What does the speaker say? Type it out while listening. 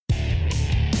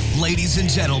Ladies and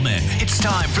gentlemen, it's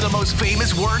time for the most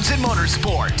famous words in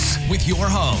motorsports with your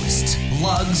host,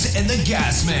 Lugs and the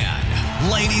Gas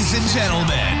Man. Ladies and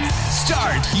gentlemen,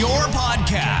 start your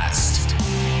podcast.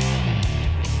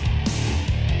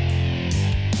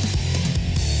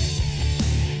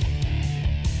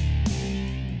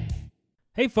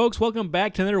 Hey folks, welcome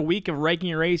back to another week of Ranking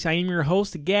Your Race. I am your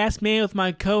host, the Gas Man, with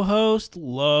my co-host,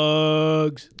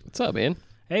 Lugs. What's up, man?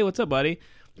 Hey, what's up, buddy?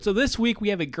 So this week we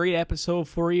have a great episode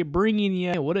for you, bringing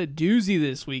you what a doozy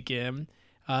this weekend.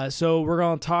 So we're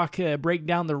going to talk, break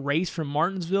down the race from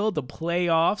Martinsville, the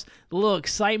playoffs, the little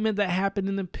excitement that happened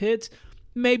in the pits,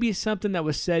 maybe something that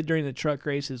was said during the truck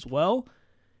race as well,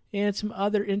 and some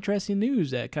other interesting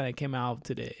news that kind of came out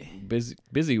today.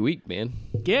 Busy week, man.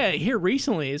 Yeah, here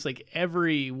recently, it's like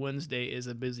every Wednesday is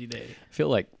a busy day. I feel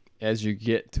like as you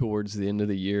get towards the end of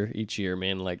the year, each year,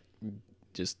 man, like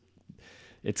just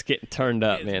it's getting turned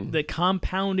up, man. The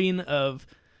compounding of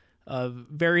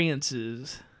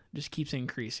variances just keeps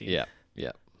increasing. Yeah.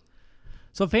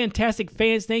 So fantastic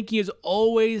fans, thank you as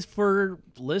always for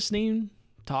listening,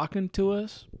 talking to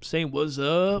us, saying what's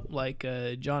up, like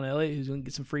John Elliott, who's going to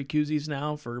get some free koozies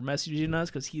now for messaging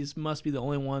us, because he must be the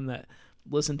only one that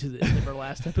listened to the end of our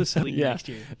last episode next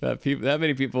year. That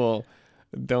many people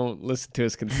don't listen to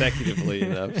us consecutively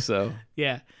enough, so.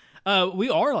 Yeah. We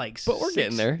are like, but we're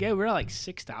getting there. Yeah, we're like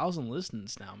 6,000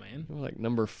 listens now, man. We're like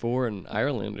number 4 in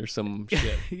Ireland or some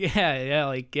shit. yeah.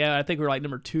 I think we're like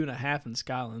number 2.5 in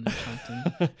Scotland or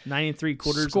something. 9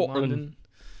 3/4 in London.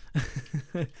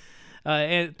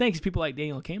 And thanks to people like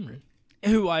Daniel Cameron,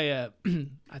 who I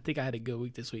think I had a good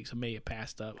week this week, so maybe it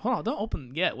passed up. Hold on, don't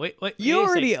open yet. Wait. You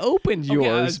already opened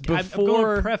yours before. I'm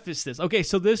going to preface this. Okay,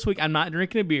 so this week I'm not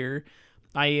drinking a beer.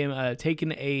 I am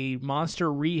taking a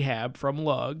Monster Rehab from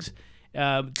Lugs.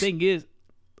 Thing is...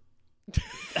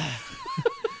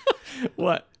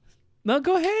 What? No,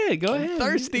 go ahead. I'm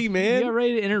thirsty, man. You're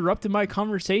ready to interrupt my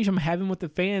conversation I'm having with the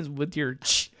fans with your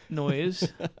noise.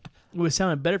 It would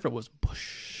sound better if it was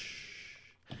push.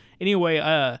 Anyway,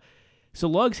 so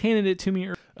Lugs handed it to me.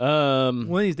 One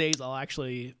of these days I'll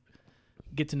actually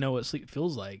get to know what sleep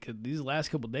feels like. These last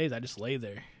couple of days I just lay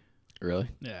there. Really?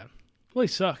 Yeah. Really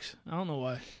sucks. I don't know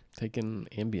why. Taking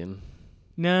Ambien.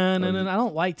 No. I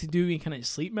don't like to do any kind of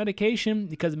sleep medication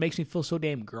because it makes me feel so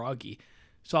damn groggy.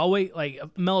 So I'll wait, like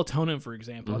melatonin, for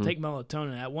example. Mm-hmm. I'll take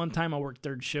melatonin. At one time I worked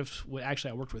third shifts.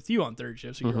 Actually, I worked with you on third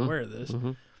shift, so you're aware of this.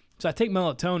 Mm-hmm. So I take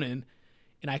melatonin,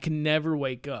 and I can never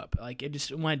wake up. Like, it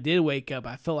just, when I did wake up,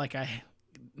 I felt like I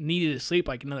needed to sleep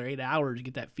like another 8 hours to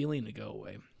get that feeling to go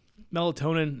away.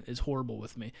 Melatonin is horrible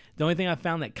with me. The only thing I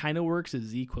found that kind of works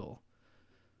is ZzzQuil.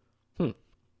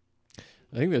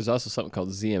 I think there's also something called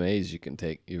ZMAs you can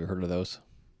take. You ever heard of those?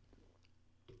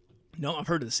 No, I've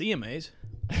heard of the CMAs.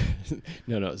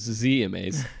 No,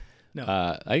 ZMAs. No.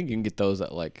 I think you can get those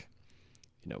at like,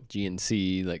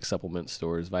 GNC, like supplement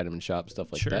stores, vitamin shop,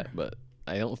 stuff like that. But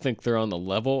I don't think they're on the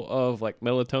level of like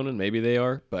melatonin. Maybe they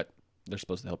are, but they're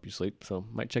supposed to help you sleep. So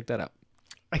might check that out.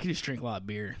 I could just drink a lot of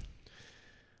beer.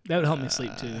 That would help me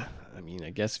sleep too. I mean,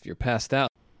 I guess if you're passed out,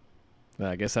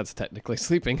 I guess that's technically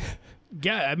sleeping.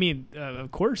 Yeah, I mean,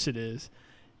 of course it is.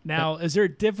 Now, is there a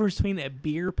difference between a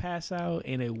beer pass out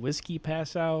and a whiskey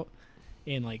pass out?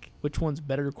 And, like, which one's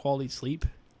better quality sleep?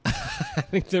 I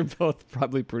think they're both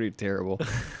probably pretty terrible.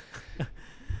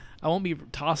 I won't be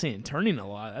tossing and turning a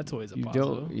lot. That's always a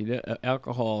positive.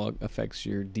 Alcohol affects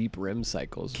your deep REM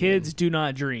cycles. Kids do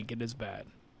not drink. It is bad.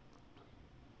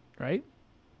 Right?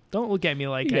 Don't look at me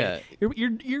like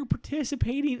you're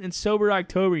participating in Sober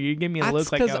October. You give me a look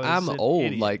like I was I'm an old.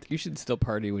 idiot. Like, you should still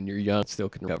party when you're young, still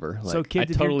can recover. Like, So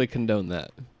kids, I totally condone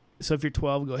that. So if you're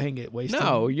 12, go ahead and get wasted.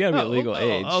 No, you gotta be legal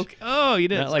age. Okay. Oh, you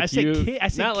didn't. Not like I said you. kid. I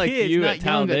said not like kids, you not at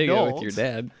Talladega young with your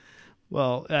dad.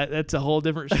 Well, that's a whole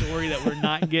different story that we're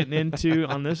not getting into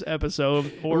on this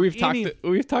episode. Or we've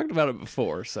talked about it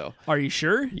before. So are you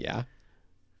sure? Yeah,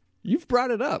 you've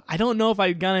brought it up. I don't know if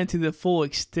I've gone into the full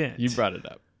extent. You brought it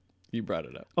up.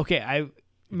 Okay,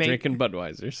 Drinking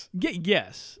Budweisers.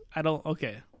 Yes, I don't.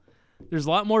 Okay, there's a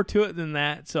lot more to it than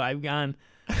that. So I've gone.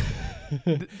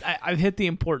 I've hit the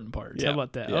important parts. How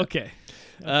about that? Yeah. Okay.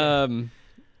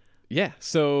 Yeah.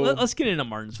 So let's get into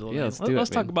Martinsville. Yeah, man. Let's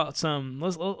talk man. about some.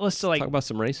 Let's talk about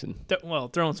some racing.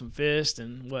 Throwing some fists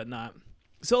and whatnot.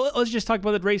 So let's just talk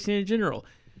about the racing in general.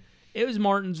 It was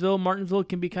Martinsville. Martinsville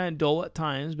can be kind of dull at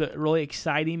times, but really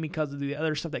exciting because of the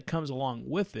other stuff that comes along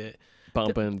with it.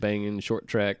 Bumping, banging, short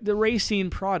track. The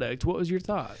racing product. What was your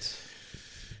thoughts?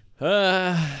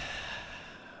 Man,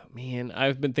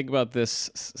 I've been thinking about this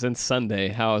since Sunday,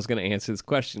 how I was going to answer this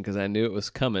question because I knew it was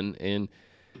coming. And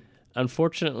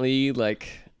unfortunately, like,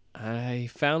 I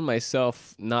found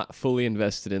myself not fully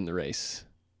invested in the race.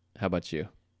 How about you?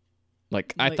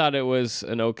 I thought it was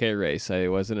an okay race. I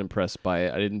wasn't impressed by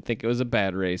it. I didn't think it was a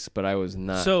bad race, but I was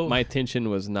not. So, my attention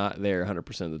was not there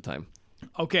 100% of the time.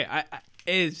 Okay,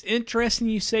 it's interesting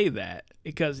you say that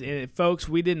because, folks,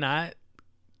 we did not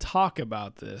talk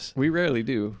about this. We rarely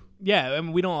do. Yeah, I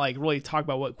mean, we don't really talk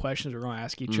about what questions we're going to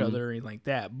ask each other or anything like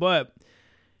that. But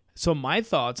so my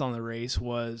thoughts on the race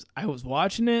was I was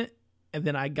watching it, and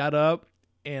then I got up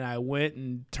and I went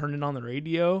and turned it on the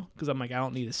radio because I'm like, I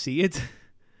don't need to see it.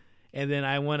 And then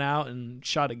I went out and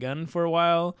shot a gun for a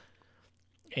while,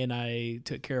 and I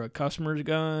took care of a customer's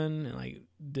gun and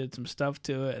did some stuff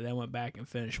to it, and then went back and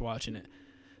finished watching it.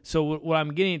 So what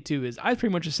I'm getting to is I was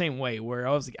pretty much the same way where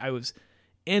I was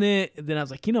in it, and then I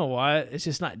was like, you know what, it's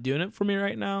just not doing it for me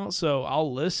right now. So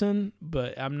I'll listen,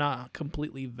 but I'm not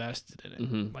completely vested in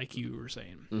it, like you were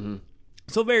saying. Mm-hmm.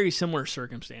 So very similar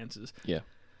circumstances. Yeah.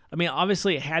 I mean,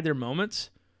 obviously it had their moments,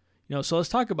 so let's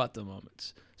talk about the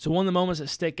moments. So one of the moments that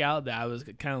stick out that I was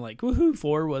kind of woohoo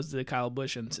for was the Kyle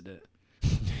Busch incident.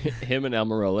 Him and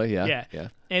Almirola, yeah.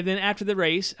 And then after the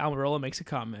race, Almirola makes a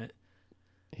comment.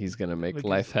 He's going to make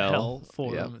life hell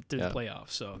for him through the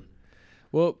playoffs. So,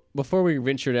 well, before we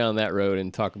venture down that road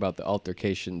and talk about the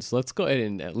altercations, let's go ahead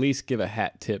and at least give a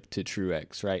hat tip to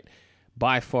Truex, right?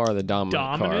 By far the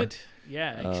dominant car.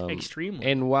 Yeah, extremely.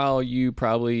 And while you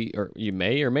probably, or you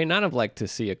may or may not have liked to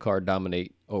see a car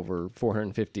dominate over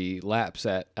 450 laps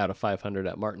out of 500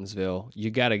 at Martinsville, you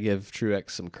got to give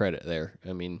Truex some credit there.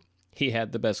 I mean, he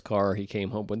had the best car. He came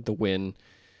home with the win.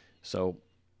 So,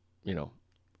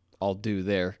 all due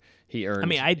there. He earned. I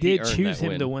mean, I did choose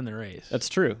him to win the race. That's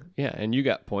true. Yeah, and you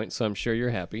got points, so I'm sure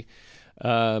you're happy.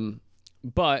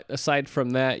 But aside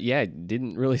from that,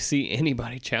 didn't really see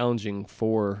anybody challenging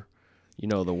for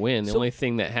the win. The only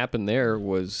thing that happened there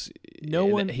was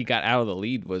he got out of the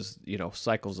lead was,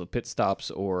 cycles of pit stops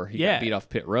or he got beat off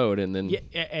pit road and then. Yeah,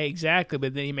 exactly.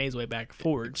 But then he made his way back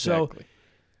forward. Exactly.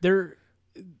 So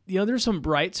there's some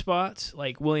bright spots.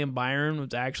 Like William Byron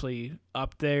was actually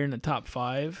up there in the top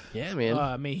 5. Yeah, man.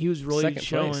 I mean, he was really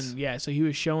showing. Yeah, so he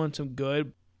was showing some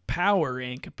good power.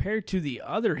 And compared to the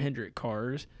other Hendrick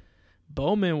cars,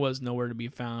 Bowman was nowhere to be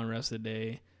found the rest of the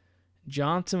day.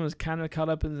 Johnson was kind of caught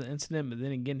up in the incident, but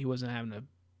then again, he wasn't having a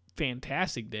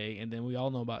fantastic day. And then we all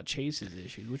know about Chase's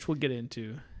issues, which we'll get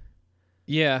into.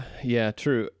 Yeah,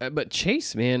 true. But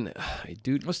Chase, man,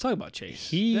 dude. Let's talk about Chase.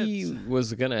 He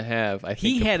was going to have, I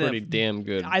think, a pretty damn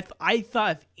good I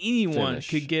thought if anyone finish.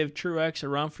 could give Truex a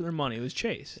run for their money, it was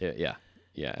Chase. Yeah,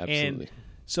 absolutely. And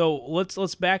so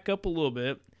let's back up a little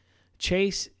bit.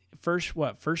 Chase, first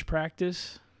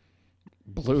practice?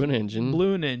 Blew an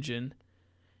engine.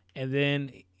 And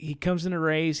then he comes in a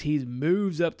race. He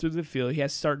moves up through the field. He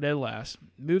has to start dead last.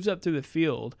 Moves up through the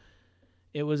field.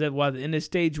 It was at the end of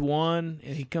stage 1,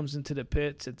 and he comes into the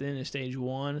pits at the end of stage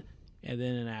 1, and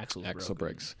then an axle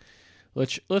breaks.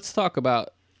 Let's talk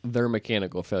about their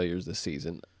mechanical failures this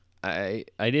season. I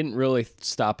didn't really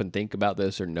stop and think about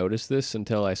this or notice this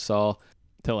until I saw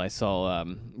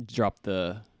Drop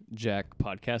the Jack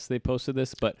podcast. They posted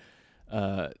this, but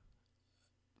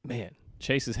man.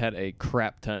 Chase has had a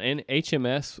crap ton, and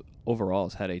HMS overall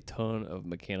has had a ton of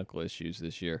mechanical issues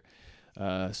this year.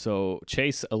 So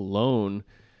Chase alone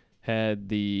had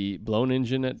the blown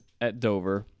engine at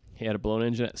Dover. He had a blown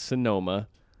engine at Sonoma.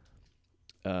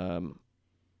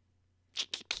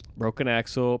 Broken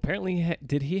axle. Apparently,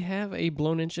 did he have a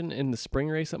blown engine in the spring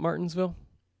race at Martinsville?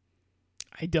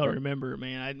 I don't remember,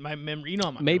 man. My memory,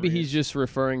 maybe he's just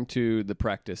referring to the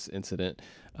practice incident.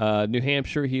 New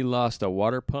Hampshire, he lost a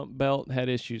water pump belt, had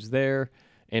issues there,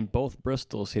 and both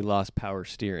Bristols, he lost power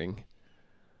steering.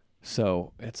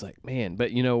 So it's like, man,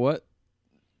 but you know what?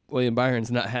 William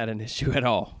Byron's not had an issue at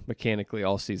all mechanically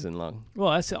all season long.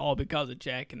 Well, that's all because of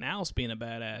Jack Canals being a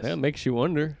badass. That makes you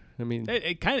wonder. I mean,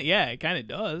 it kind of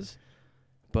does.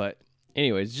 But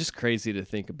anyways, it's just crazy to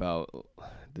think about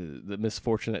the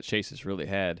misfortune that Chase has really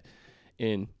had.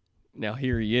 And now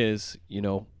here he is,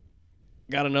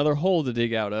 got another hole to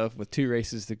dig out of with 2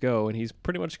 races to go, and he's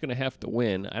pretty much going to have to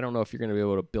win. I don't know if you're going to be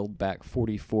able to build back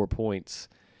 44 points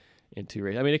in 2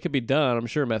 races. I mean, it could be done, I'm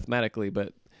sure, mathematically,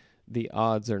 but the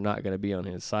odds are not going to be on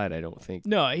his side, I don't think.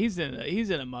 No, he's in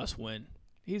a must-win.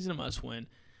 He's in a must-win.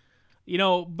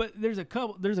 But there's a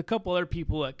couple other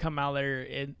people that come out there,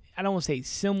 and I don't want to say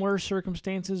similar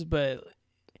circumstances, but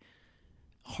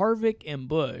Harvick and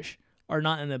Busch are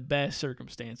not in the best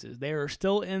circumstances. They are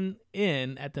still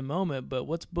in at the moment, but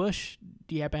what's Busch?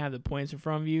 Do you happen to have the points in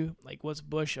front of you? Like, what's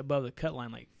Busch above the cut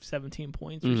line? Like 17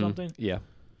 points or something? Yeah.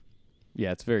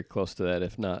 Yeah, it's very close to that,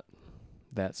 if not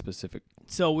that specific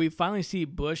So we finally see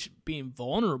Busch being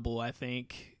vulnerable, I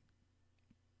think,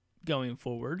 going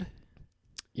forward.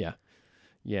 Yeah.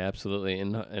 Yeah, absolutely.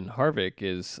 And Harvick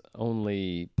is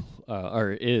only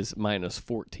is minus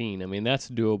 14. I mean, that's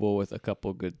doable with a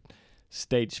couple good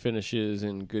stage finishes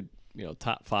and good,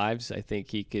 top fives. I think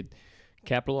he could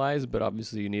capitalize, but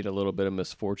obviously you need a little bit of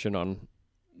misfortune on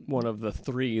one of the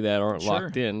three that aren't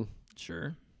locked in.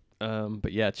 Sure.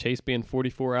 But yeah, Chase being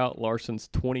 44 out, Larson's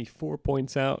 24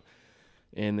 points out,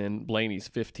 and then Blaney's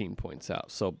 15 points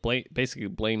out. So basically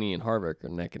Blaney and Harvick are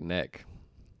neck and neck.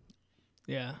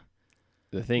 Yeah.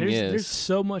 The thing there's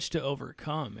so much to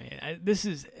overcome, man.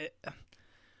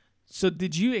 So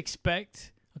did you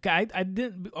expect? Okay,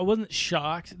 I wasn't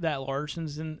shocked that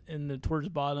Larson's in the towards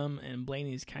the bottom and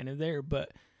Blaney's kind of there,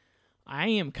 but I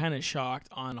am kind of shocked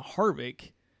on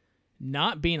Harvick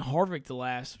not being Harvick the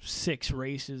last 6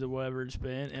 races or whatever it's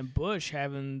been, and Busch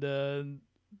having the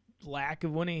lack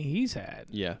of winning he's had.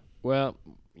 Yeah. Well,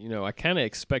 I kind of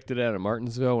expected it out of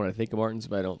Martinsville. When I think of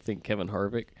Martinsville, I don't think Kevin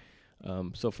Harvick.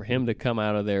 So for him to come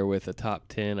out of there with a top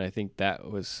 10, I think that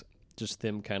was just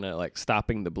them kind of like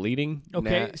stopping the bleeding.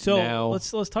 Okay,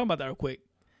 let's talk about that real quick.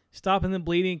 Stopping the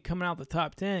bleeding, coming out the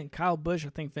top 10. Kyle Busch, I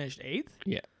think, finished 8th.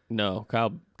 Yeah, no,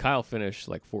 Kyle finished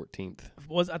like 14th.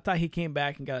 I thought he came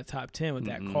back and got a top 10 with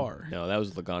that car. No, that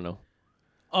was Logano.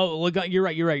 Oh, you're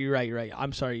right.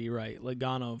 I'm sorry, you're right.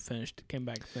 Logano came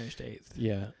back and finished 8th.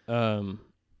 Yeah.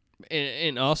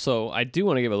 And also, I do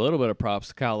want to give a little bit of props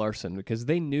to Kyle Larson because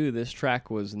they knew this track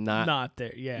was not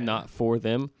there, not for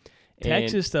them.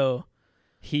 Texas, though,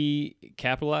 he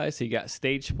capitalized. He got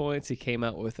stage points. He came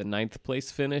out with a 9th place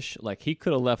finish. Like he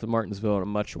could have left Martinsville in a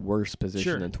much worse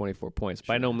position than 24 points.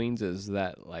 By no means is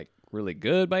that like really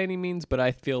good by any means, but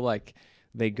I feel like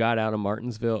they got out of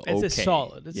Martinsville. It's a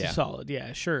solid.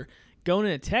 Yeah, sure. Going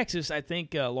into Texas, I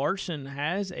think Larson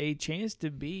has a chance to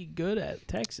be good at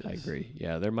Texas. I agree.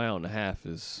 Yeah, their mile and a half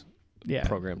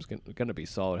program's going to be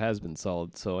solid. Has been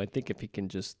solid. So I think if he can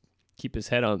just keep his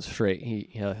head on straight,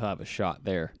 he'll have a shot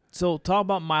there. So talk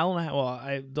about mile and a half. Well,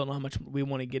 I don't know how much we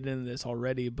want to get into this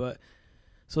already, but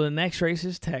so the next race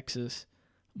is Texas,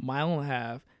 mile and a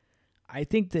half. I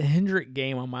think the Hendrick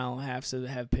game on mile and a half should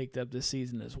have picked up this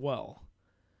season as well.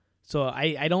 So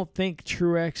I don't think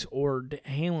Truex or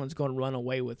Hamlin's going to run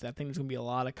away with it. I think there's going to be a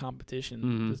lot of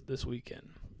competition this weekend.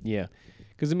 Yeah,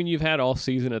 because, you've had all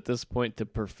season at this point to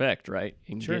perfect, right?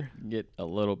 And get a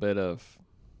little bit of,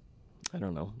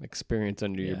 experience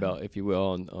under your belt, if you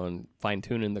will, on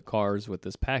fine-tuning the cars with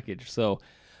this package. So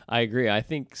I agree. I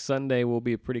think Sunday will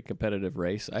be a pretty competitive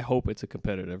race. I hope it's a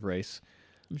competitive race.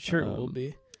 I'm sure it will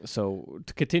be. So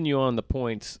to continue on the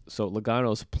points, so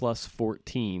Logano's plus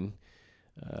 14.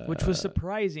 Which was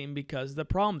surprising because of the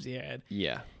problems he had.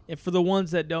 Yeah. And for the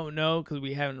ones that don't know, because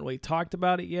we haven't really talked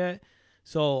about it yet,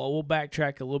 so we'll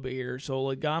backtrack a little bit here. So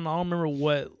Logano, I don't remember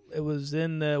what it was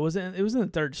in. It was in the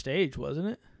 3rd stage, wasn't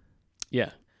it?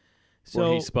 Yeah. So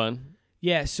where he spun.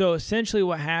 Yeah. So essentially,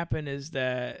 what happened is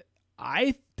that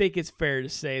I think it's fair to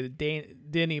say that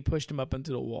Denny pushed him up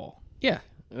into the wall. Yeah.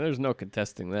 There's no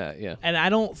contesting that, yeah. And I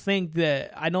don't think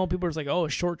that – I know people are like, oh,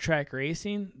 short track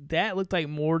racing. That looked like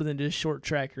more than just short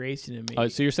track racing to me. Oh,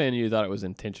 so you're saying you thought it was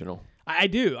intentional? I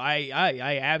do.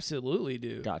 I absolutely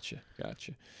do. Gotcha.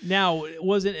 Now,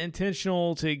 was it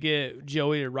intentional to get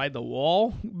Joey to ride the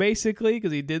wall, basically,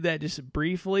 because he did that just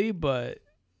briefly, but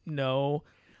no.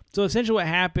 So essentially what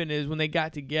happened is when they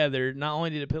got together, not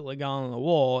only did it put Logano on the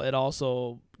wall, it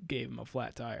also gave him a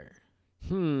flat tire.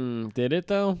 Did it,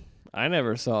 though? I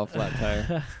never saw a flat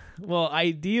tire. Well,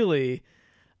 ideally,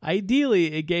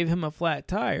 it gave him a flat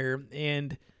tire,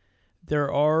 and there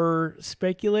are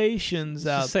speculations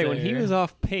out there. When he was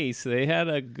off pace, they had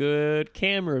a good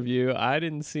camera view. I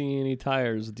didn't see any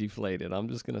tires deflated. I'm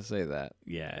just gonna say that.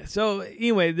 Yeah. So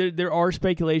anyway, there are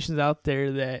speculations out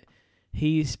there that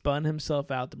he spun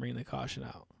himself out to bring the caution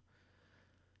out.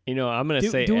 I'm going to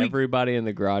say everybody in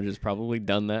the garage has probably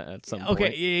done that at some point.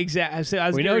 Okay, exactly.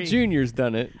 We know Junior's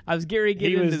done it. I was getting into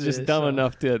this. He was just dumb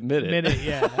enough to admit it.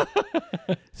 Yeah.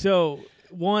 So,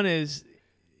 one is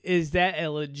that a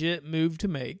legit move to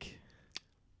make?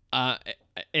 And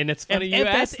it's funny you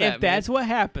asked that. If that's what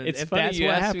happened. It's funny you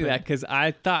asked me that because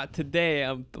I thought today,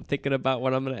 I'm thinking about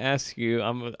what I'm going to ask you.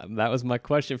 That was my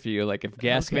question for you. Like, if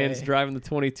Gasman's driving the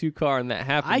 22 car and that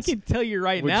happens. I can tell you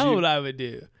right now what I would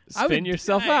do. Spin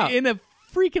yourself out. In a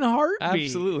freaking heartbeat.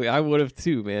 Absolutely. I would have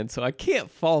too, man. So I can't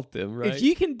fault them, right? If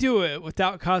you can do it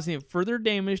without causing further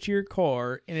damage to your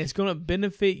car and it's going to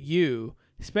benefit you,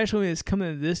 especially when it's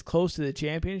coming this close to the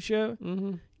championship,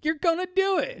 you're going to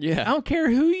do it. Yeah. I don't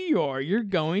care who you are. You're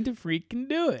going to freaking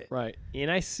do it. Right. And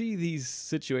I see these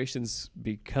situations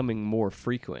becoming more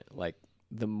frequent. Like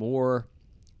the more,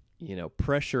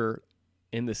 pressure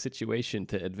in the situation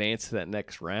to advance to that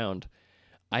next round,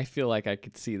 I feel like I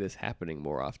could see this happening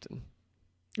more often.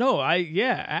 No,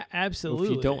 absolutely.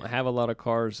 If you don't have a lot of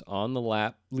cars on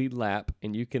the lead lap,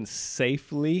 and you can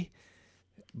safely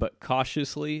but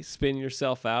cautiously spin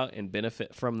yourself out and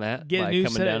benefit from that by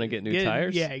coming down and getting new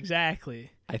tires. Yeah, exactly.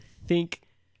 I think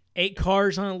 8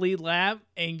 cars on a lead lap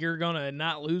and you're going to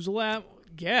not lose a lap.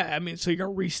 Yeah, I mean, so you're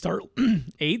going to restart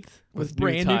 8th with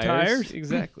brand new tires.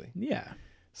 Exactly. Yeah.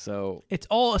 So it's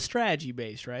all a strategy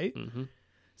base, right? Mm-hmm.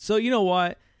 So you know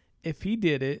what? If he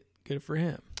did it, good for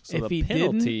him. So if the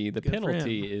penalty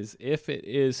is if it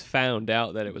is found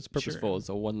out that it was purposeful, it's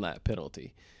a 1-lap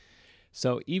penalty.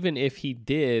 So even if he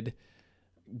did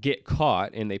get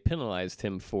caught and they penalized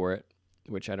him for it,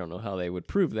 which I don't know how they would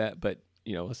prove that, but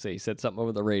let's say he said something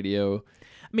over the radio.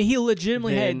 I mean, he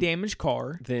legitimately had a damaged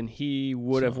car. Then he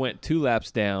would have went 2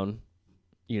 laps down,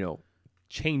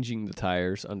 changing the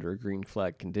tires under a green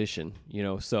flag condition.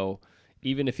 So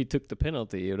even if he took the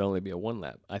penalty, it would only be a 1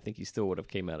 lap. I think he still would have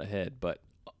came out ahead, but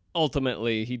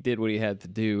ultimately he did what he had to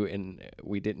do, and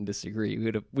we didn't disagree.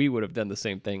 We would have done the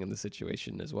same thing in the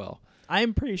situation as well.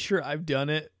 I'm pretty sure I've done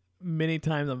it many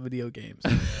times on video games.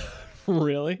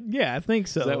 Really? Yeah, I think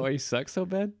so. Is that why you suck so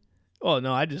bad? Oh,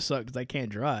 no, I just suck because I can't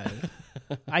drive.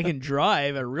 I can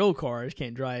drive a real car. I just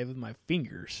can't drive with my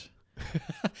fingers.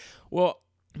 Well,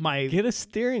 get a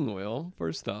steering wheel,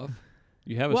 first off.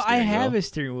 You have a steering wheel. I have a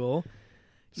steering wheel.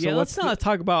 So yeah, let's not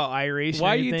talk about iRacing.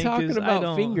 Why are you talking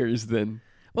about fingers then?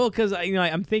 Well, because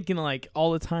I'm thinking like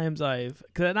all the times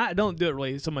because I don't do it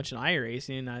really so much in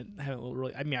iRacing. I haven't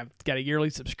really. I mean, I've got a yearly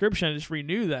subscription. I just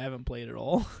renewed that. I haven't played it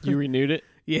all. You renewed it?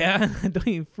 Yeah, I don't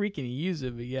even freaking use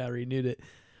it, but yeah, I renewed it.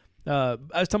 I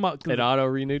was talking about it auto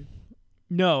renewed.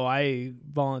 No, I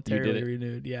voluntarily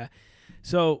renewed. Yeah,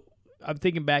 so I'm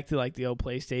thinking back to like the old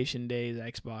PlayStation days,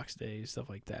 Xbox days, stuff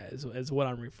like that. Is what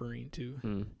I'm referring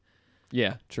to.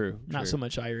 Yeah, true. Not so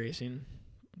much iRacing.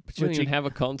 But you don't even have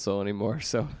a console anymore,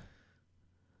 so.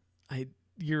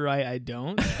 You're right, I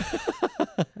don't.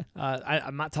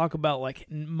 I'm not talking about like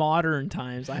modern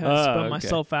times. I haven't spun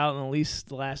myself out in at least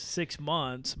the last 6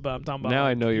 months, but I'm talking about. Now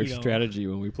I know your strategy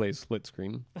when we play split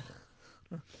screen.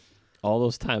 All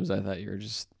those times I thought you were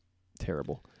just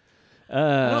terrible.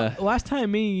 Last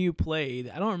time me and you played,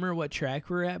 I don't remember what track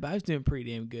we were at, but I was doing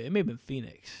pretty damn good. It may have been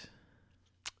Phoenix.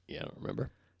 Yeah, I don't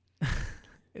remember.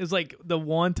 It was like the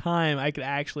one time I could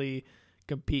actually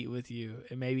compete with you,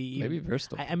 and maybe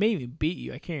Bristol. I may even beat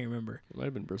you. I can't remember. It might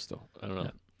have been Bristol. I don't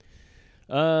know.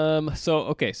 Yeah.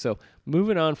 So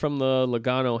moving on from the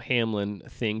Logano Hamlin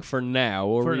thing for now,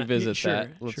 we'll revisit that.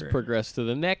 Let's progress to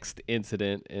the next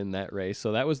incident in that race.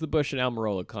 So that was the Busch and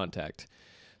Almirola contact.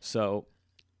 So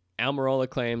Almirola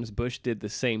claims Busch did the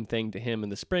same thing to him in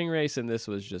the spring race, and this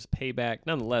was just payback.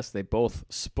 Nonetheless, they both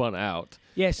spun out.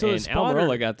 Yeah, so and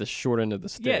Almirola got the short end of the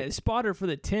stick. Yeah, the spotter for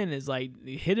the 10 is like,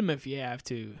 hit him if you have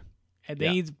to. And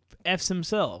then he F's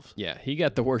himself. Yeah, he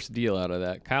got the worst deal out of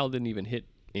that. Kyle didn't even hit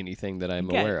anything that I'm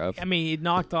aware of. I mean, he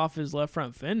knocked off his left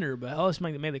front fender, but hell, it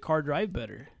made the car drive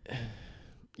better.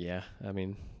 Yeah, I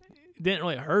mean. It didn't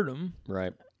really hurt him.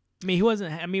 Right. I mean, he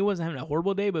wasn't having a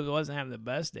horrible day, but he wasn't having the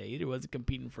best day either. He wasn't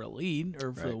competing for a lead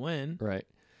or for the win. Right.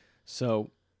 So,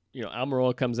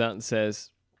 Almirola comes out and says,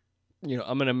 I'm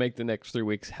going to make the next 3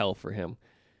 weeks hell for him.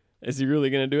 Is he really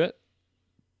going to do it?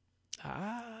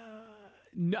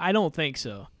 No, I don't think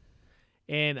so.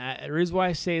 And the reason why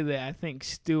I say that, I think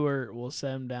Stewart will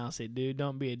set him down and say, dude,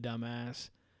 don't be a dumbass.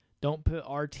 Don't put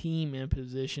our team in a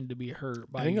position to be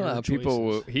hurt by your choices. I think a lot of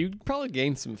people he would probably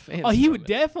gain some fans. Oh, he would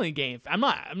definitely gain. I'm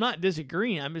not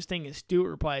disagreeing. I'm just thinking Stewart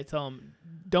would probably tell him,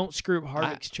 don't screw up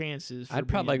Harvick's chances. I'd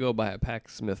probably go buy a pack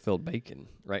of Smithfield bacon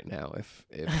right now if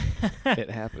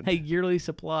it happened. A yearly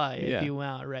supply if you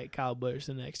went out and wreck Kyle Busch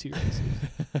the next 2 races.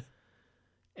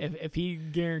 If he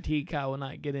guaranteed Kyle will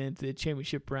not get into the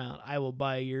championship round, I will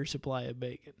buy your supply of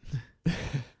bacon.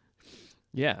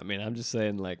 Yeah, I mean, I'm just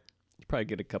saying, like, probably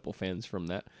get a couple fans from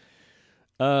that.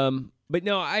 But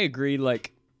no, I agree.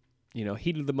 Like,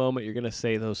 heat of the moment, you're going to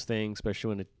say those things,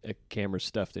 especially when a camera's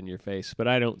stuffed in your face. But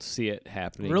I don't see it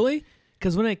happening. Really?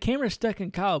 Because when a camera's stuck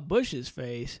in Kyle Busch's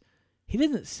face, he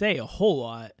doesn't say a whole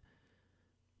lot.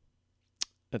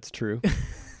 That's true.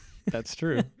 That's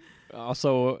true.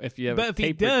 Also, if you have a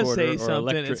tape recorder or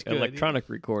electronic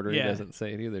recorder, he doesn't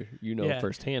say it either.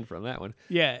 Firsthand from that one.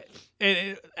 Yeah.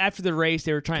 And after the race,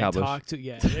 they were trying to talk to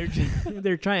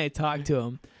they're trying to talk to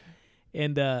him,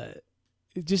 and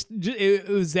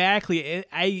exactly.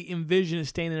 I envisioned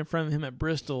standing in front of him at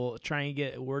Bristol trying to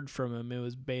get a word from him. It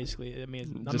was basically, I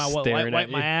mean, I'm not wipe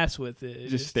my ass with it.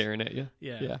 Just staring at you.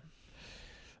 Yeah.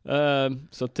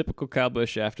 So typical Kyle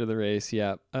Busch after the race,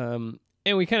 yeah. And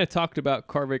we kind of talked about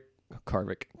Kevin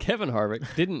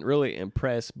Harvick didn't really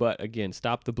impress, but again,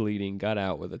 stopped the bleeding, got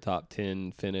out with a top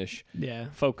 10 finish. Yeah.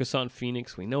 Focus on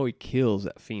Phoenix. We know he kills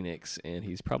at Phoenix, and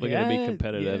he's probably going to be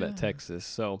competitive at Texas.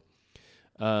 So,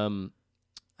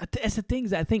 that's the thing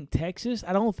is, I think Texas,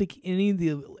 I don't think any of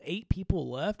the 8 people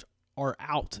left are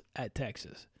out at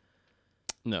Texas.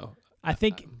 No. I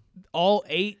think all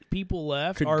 8 people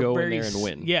left could are go very in there and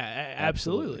win. Yeah,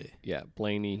 absolutely. Yeah,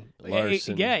 Blaney,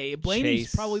 Larson, Blaney's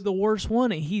Chase. probably the worst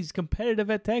one, and he's competitive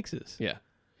at Texas. Yeah.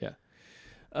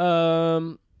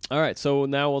 All right, so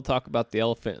now we'll talk about the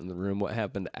elephant in the room. What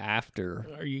happened after?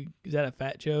 Is that a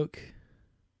fat joke?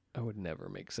 I would never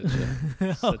make such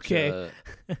a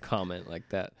comment like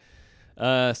that.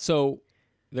 So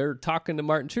they're talking to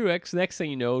Martin Truex. Next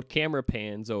thing you know, camera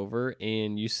pans over,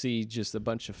 and you see just a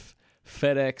bunch of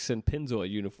FedEx and Pennzoil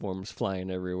uniforms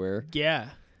flying everywhere. Yeah.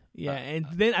 And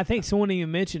then I think someone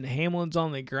even mentioned Hamlin's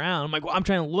on the ground. I'm like, well, I'm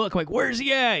trying to look. I'm like, where's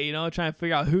he at? Trying to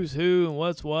figure out who's who and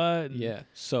what's what. Yeah.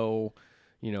 So,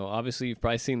 obviously you've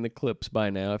probably seen the clips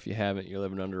by now. If you haven't, you're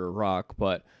living under a rock.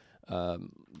 But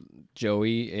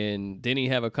Joey and Denny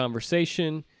have a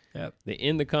conversation. Yep. They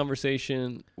end the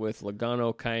conversation with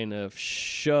Logano kind of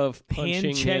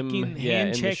punching him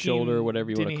in the shoulder, whatever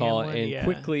you want to call it, and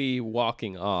quickly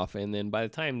walking off. And then by the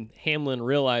time Hamlin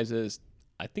realizes,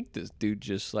 I think this dude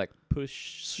just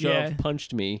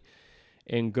punched me,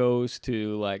 and goes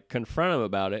to confront him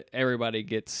about it, everybody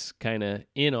gets kind of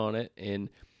in on it. And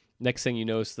next thing you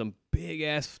know, some big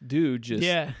ass dude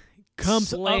just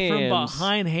comes up from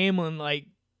behind Hamlin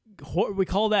we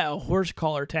call that a horse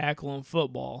collar tackle in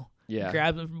football. Yeah,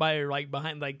 grabs him by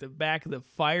behind the back of the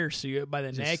fire suit by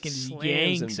the neck and slams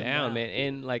yanks him down, man.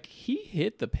 And he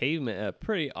hit the pavement at a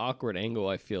pretty awkward angle.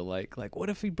 I feel like what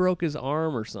if he broke his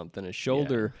arm or something, his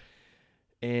shoulder,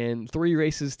 and 3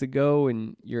 races to go,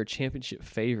 and you're a championship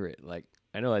favorite.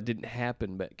 I know that didn't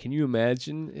happen, but can you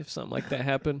imagine if something like that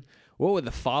happened? What would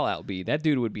the fallout be? That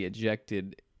dude would be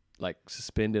ejected,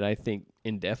 suspended, I think,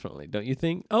 indefinitely. Don't you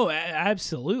think? Oh,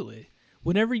 absolutely.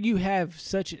 Whenever you have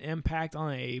such an impact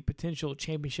on a potential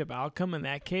championship outcome, in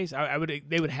that case,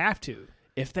 they would have to.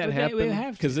 If that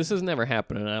happened, because this has never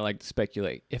happened, and I like to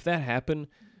speculate. If that happened,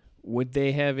 would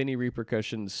they have any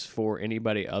repercussions for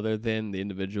anybody other than the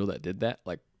individual that did that?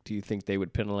 Do you think they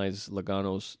would penalize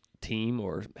Logano's team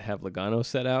or have Logano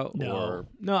set out? No,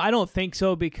 I don't think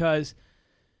so, because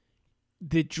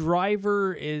the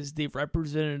driver is the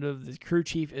representative, the crew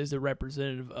chief is the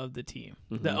representative of the team.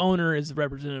 Mm-hmm. The owner is the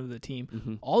representative of the team.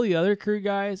 Mm-hmm. All the other crew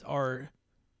guys are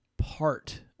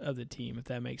part of the team, if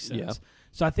that makes sense. Yeah.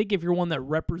 So I think if you're one that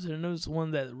represents one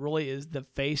that really is the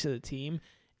face of the team,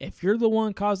 if you're the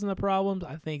one causing the problems,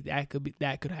 I think that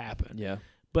could happen. Yeah.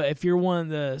 But if you're one of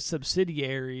the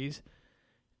subsidiaries,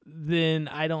 then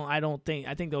I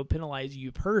think they'll penalize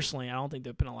you personally. I don't think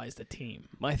they'll penalize the team.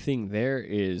 My thing there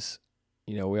is,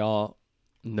 we all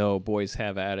know boys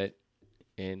have at it,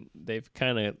 and they've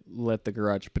kind of let the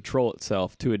garage patrol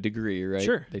itself to a degree, right?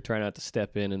 Sure. They try not to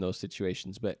step in those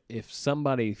situations. But if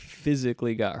somebody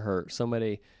physically got hurt,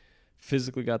 somebody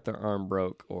physically got their arm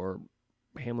broke, or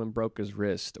Hamlin broke his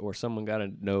wrist, or someone got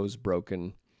a nose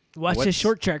broken. Watch this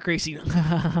short track racing.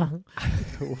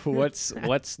 What's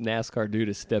NASCAR do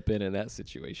to step in that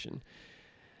situation?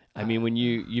 I mean, when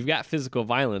you've got physical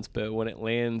violence, but when it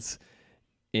lands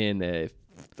in a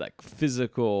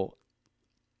physical,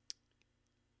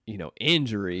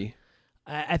 injury,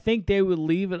 I think they would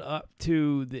leave it up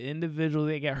to the individual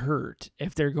that got hurt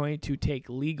if they're going to take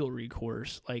legal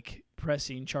recourse, like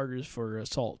pressing charges for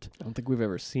assault. I don't think we've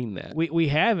ever seen that. We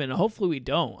haven't. Hopefully we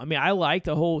don't. I mean, I like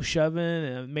the whole shoving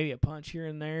and maybe a punch here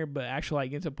and there, but actually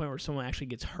get to a point where someone actually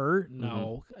gets hurt.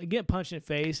 No. Mm-hmm. Get punched in the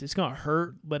face, it's going to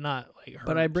hurt, but not hurt.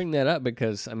 But I bring that up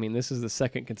because, this is the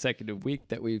second consecutive week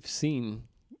that we've seen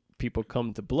people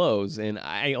come to blows, and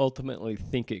I ultimately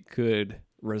think it could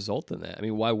result in that. I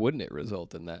mean, why wouldn't it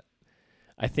result in that?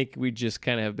 I think we just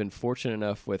kind of have been fortunate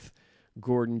enough with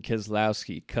Gordon,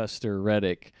 Keselowski, Custer,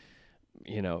 Reddick,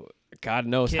 God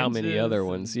knows how many other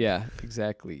ones. Yeah,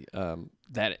 exactly.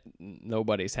 That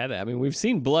nobody's had that. I mean, we've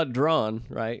seen blood drawn,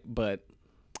 right? But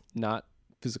not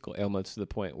physical ailments to the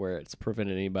point where it's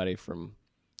prevented anybody from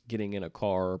getting in a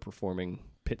car or performing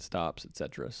pit stops,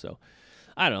 etc. So,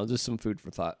 I don't know, just some food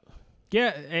for thought. Yeah,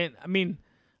 and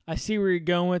I see where you're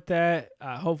going with that.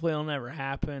 Hopefully it'll never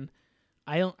happen.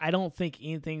 I don't think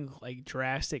anything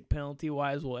drastic penalty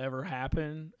wise will ever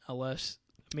happen unless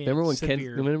remember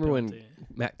when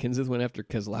Matt Kenseth went after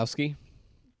Keselowski?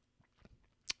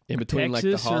 In between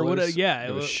Texas the hollers?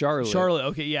 It was Charlotte. Charlotte,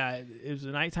 okay, yeah. It was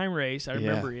a nighttime race. I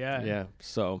remember, yeah. Yeah.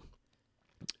 So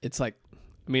it's like,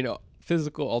 I mean,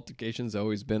 physical altercations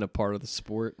always been a part of the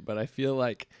sport, but I feel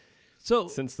like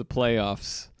since the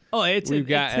playoffs, we've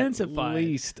got intensified. At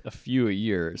least a few a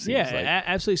year. It seems like.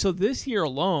 Absolutely. So this year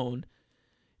alone,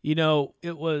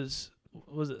 it was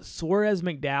it Suarez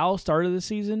McDowell started the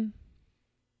season?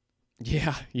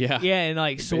 Yeah. And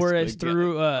like Suarez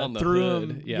threw him, threw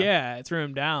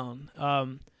him down.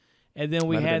 And then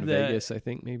we had Vegas, I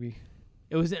think maybe.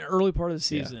 It was the early part of the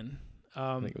season.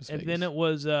 I think it was and Vegas. then it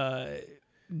was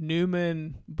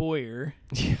Newman Boyer,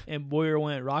 and Boyer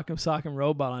went rock'em sock'em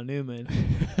robot on Newman.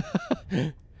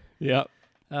 Yep.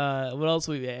 What else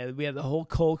we had? We had the whole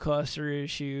Cole Custer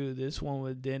issue. This one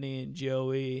with Denny and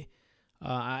Joey.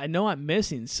 I know I'm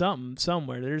missing something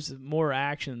somewhere. There's more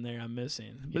action there I'm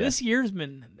missing. But this year's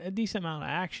been a decent amount of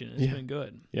action. It's been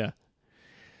good. Yeah.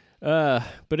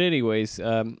 But anyways,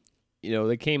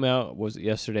 they came out, was it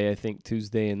yesterday, I think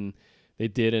Tuesday, and they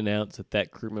did announce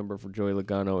that crew member for Joey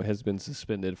Logano has been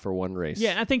suspended for one race. Yeah,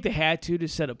 and I think they had to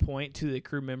set a point to the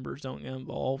crew members don't get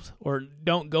involved or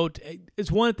don't go to.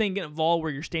 It's one thing getting involved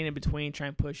where you're standing in between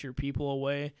trying to push your people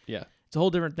away. Yeah. It's a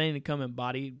whole different thing to come and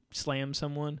body slam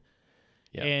someone.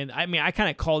 Yeah. And, I mean, I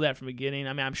kind of called that from the beginning.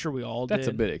 I mean, I'm sure we all did. That's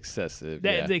a bit excessive.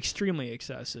 That's extremely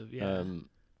excessive, yeah.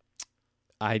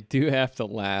 I do have to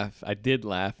laugh. I did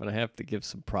laugh, and I have to give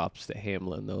some props to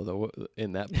Hamlin, though,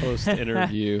 in that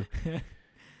post-interview.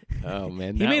 Oh,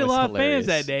 man, he made a lot hilarious. of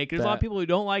fans that day, because there's a lot of people who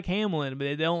don't like Hamlin, but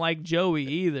they don't like Joey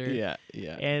either. Yeah.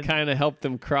 And kind of helped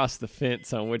them cross the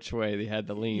fence on which way they had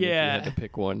to lean if you had to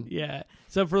pick one. Yeah.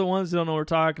 So for the ones who don't know what we're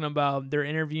talking about, they're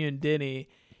interviewing Denny,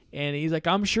 and he's like,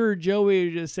 I'm sure Joey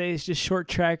would just say it's just short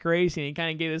track racing. He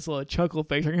kind of gave this little chuckle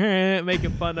face, like, making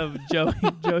fun of Joey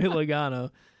Logano.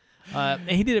 And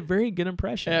he did a very good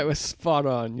impression. Yeah, it was spot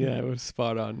on. Yeah, it was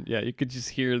spot on. Yeah, you could just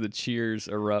hear the cheers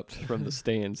erupt from the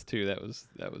stands too. That was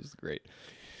great.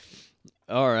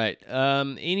 All right.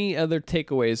 Any other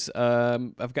takeaways?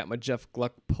 I've got my Jeff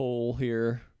Gluck poll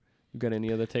here. You got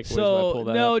any other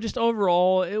takeaways? So just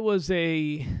overall, it was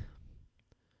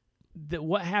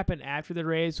what happened after the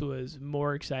race was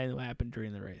more exciting than what happened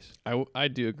during the race. I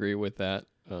do agree with that.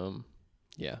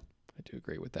 Yeah, I do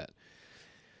agree with that.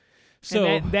 So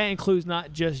and that includes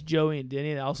not just Joey and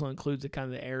Denny. That also includes the kind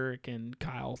of the Eric and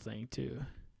Kyle thing too.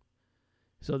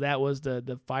 So that was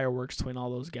the fireworks between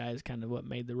all those guys, kind of what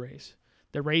made the race.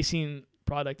 The racing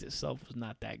product itself was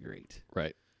not that great.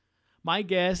 Right. My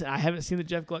guess, I haven't seen the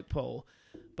Jeff Gluck poll,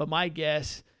 but my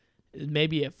guess is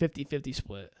maybe a 50-50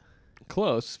 split.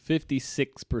 Close.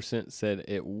 56% said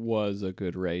it was a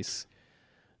good race,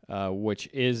 which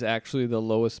is actually the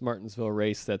lowest Martinsville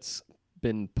race that's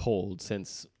been polled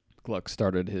since Gluck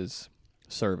started his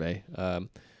survey.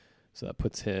 So that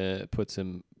puts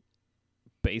him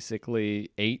basically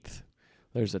 8th.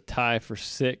 There's a tie for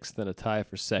 6th and a tie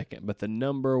for 2nd. But the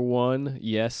number one,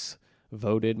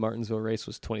 voted Martinsville race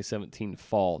was 2017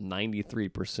 fall,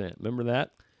 93%. Remember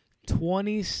that?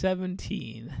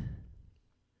 2017.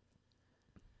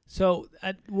 So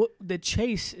the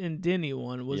Chase and Denny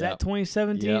one, was that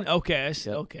 2017? Yep. Okay.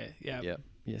 Okay. Yeah. Yep.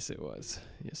 Yes, it was.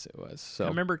 So I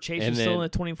remember Chase was still in the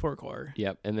 24 car.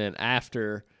 Yep. And then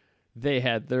after they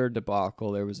had their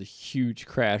debacle, there was a huge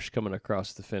crash coming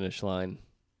across the finish line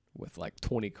with like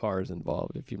 20 cars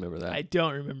involved, if you remember that. I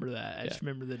don't remember that. I just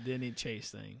remember the Denny Chase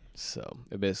thing. So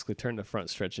it basically turned the front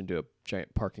stretch into a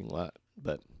giant parking lot.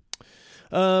 But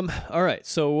all right,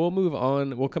 so we'll move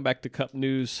on. We'll come back to Cup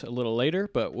news a little later,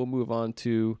 but we'll move on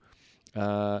to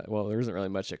there isn't really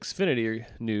much Xfinity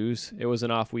news. It was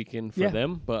an off weekend for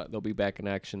them, but they'll be back in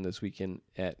action this weekend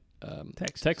at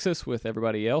Texas with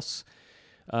everybody else.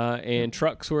 And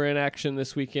trucks were in action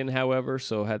this weekend, however,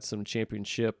 so had some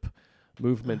championship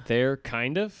movement there,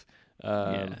 kind of.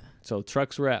 So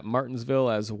trucks were at Martinsville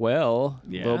as well.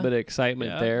 A little bit of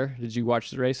excitement there. Did you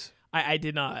watch the race? I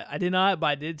did not. But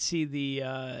I did see the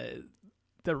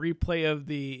replay of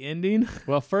the ending.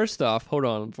 Well, first off, hold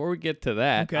on. Before we get to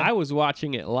that, I was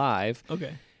watching it live.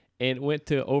 Okay. And it went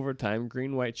to overtime,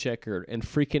 green, white, checkered, and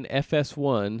freaking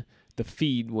FS1, the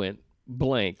feed went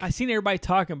blank. I seen everybody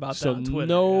talking about that on Twitter.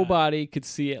 So nobody could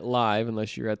see it live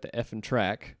unless you're at the effing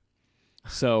track.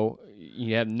 So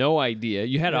you have no idea.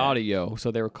 You had audio,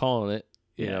 so they were calling it,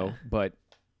 you know, but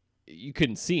you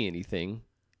couldn't see anything.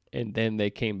 And then they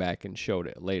came back and showed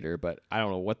it later. But I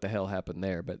don't know what the hell happened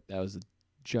there, but that was a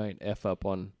giant F up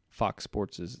on Fox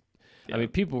Sports'. I mean,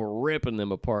 people were ripping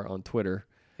them apart on Twitter.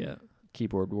 Yeah.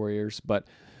 Keyboard warriors. But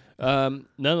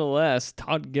nonetheless,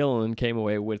 Todd Gilliland came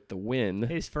away with the win.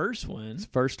 His first win. His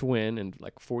first win in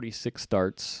like 46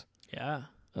 starts. Yeah.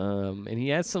 And he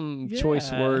had some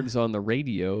choice words on the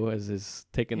radio as he's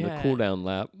taking the cool down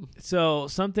lap. So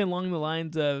something along the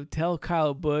lines of tell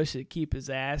Kyle Busch to keep his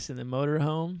ass in the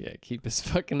motorhome. Yeah, keep his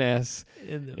fucking ass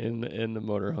in the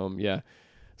motorhome. Yeah.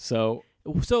 So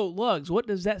Lugs, what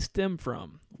does that stem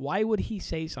from? Why would he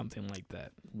say something like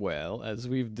that? Well, as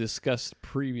we've discussed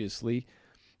previously,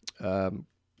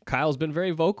 Kyle's been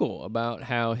very vocal about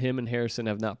how him and Harrison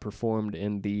have not performed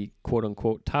in the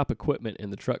quote-unquote top equipment in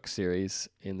the truck series,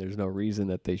 and there's no reason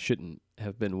that they shouldn't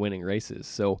have been winning races.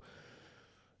 So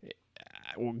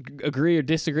I will agree or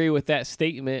disagree with that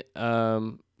statement.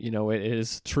 It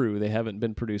is true. They haven't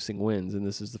been producing wins, and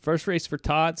this is the first race for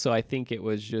Todd, so I think it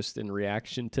was just in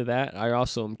reaction to that. I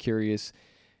also am curious,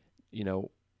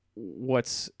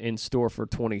 what's in store for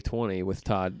 2020 with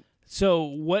Todd. So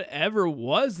whatever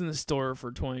was in the store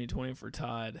for 2020 for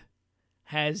Todd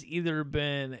has either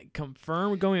been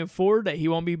confirmed going forward that he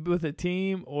won't be with the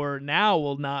team, or now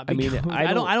will not be.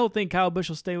 I don't think Kyle Busch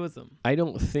will stay with them. I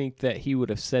don't think that he would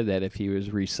have said that if he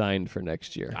was re-signed for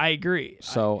next year. I agree.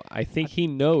 So I think he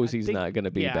knows he's not going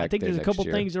to be back there. I think there's a couple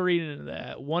year. things to read into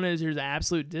that. One is there's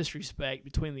absolute disrespect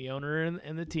between the owner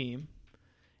and the team,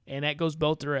 and that goes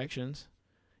both directions.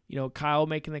 Kyle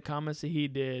making the comments that he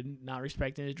did, not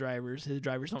respecting his drivers. His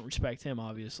drivers don't respect him,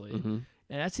 obviously. Mm-hmm. And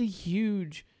that's a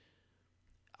huge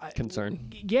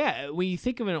concern. Yeah, when you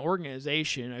think of an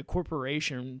organization, a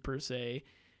corporation per se,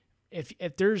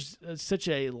 if there's such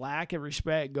a lack of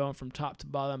respect going from top to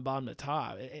bottom, bottom to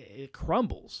top, it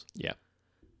crumbles. Yeah.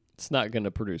 It's not going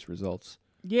to produce results.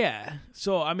 Yeah.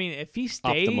 So, if he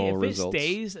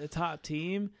stays a top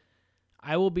team,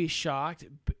 I will be shocked.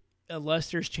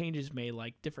 Unless there's changes made,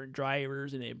 like different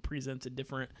drivers, and it presents a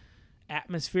different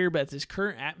atmosphere, but it's this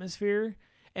current atmosphere,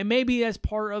 and maybe that's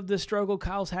part of the struggle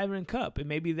Kyle's having in Cup, and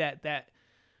maybe that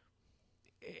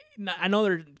I know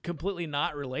they're completely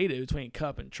not related between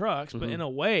Cup and trucks, but in a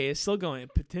way, it's still going to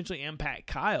potentially impact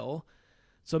Kyle.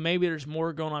 So maybe there's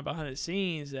more going on behind the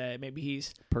scenes that maybe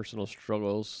he's personal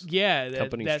struggles,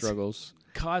 company struggles,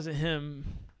 causing him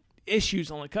issues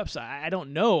on the Cup side. I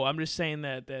don't know. I'm just saying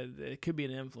that it could be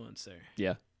an influence there.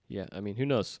 Yeah. Who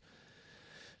knows?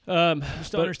 I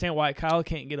just don't understand why Kyle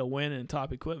can't get a win in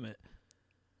top equipment.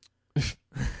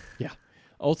 Yeah.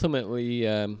 Ultimately,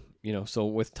 so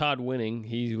with Todd winning,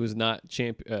 he was not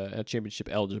championship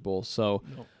eligible. So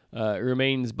it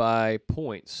remains by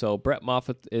points. So Brett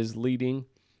Moffitt is leading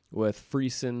with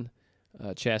Friesen,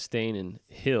 Chastain, and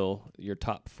Hill, your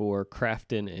top four.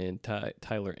 Crafton and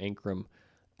Tyler Ankrum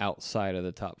outside of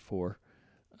the top four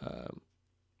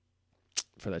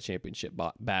for that championship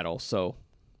battle. So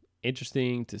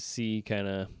interesting to see kind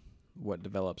of what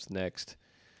develops next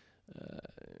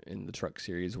in the Truck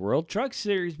Series world. Truck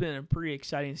Series has been a pretty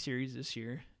exciting series this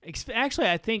year. Actually,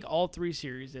 I think all three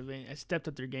series have stepped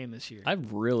up their game this year.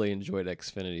 I've really enjoyed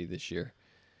Xfinity this year.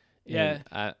 Yeah.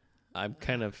 And I'm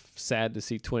kind of sad to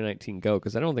see 2019 go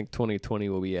because I don't think 2020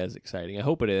 will be as exciting. I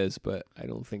hope it is, but I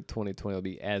don't think 2020 will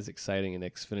be as exciting in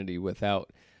Xfinity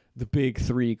without the big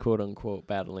three, quote unquote,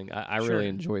 battling. I really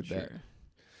enjoyed that.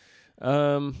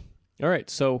 All right,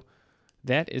 so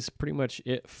that is pretty much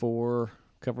it for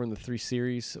covering the three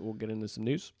series. We'll get into some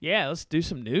news. Yeah, let's do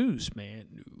some news, man.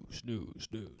 News.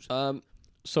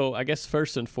 So I guess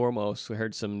first and foremost, we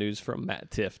heard some news from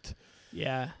Matt Tifft.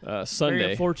 Yeah.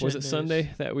 Sunday. Was it news.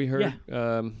 Sunday that we heard?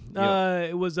 Yeah.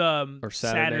 It was or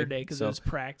Saturday because it was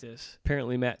practice.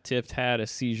 Apparently Matt Tifft had a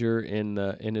seizure in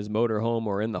his motorhome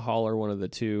or in the hauler, one of the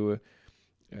two.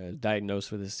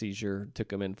 Diagnosed with a seizure,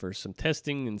 took him in for some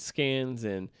testing and scans,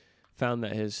 and found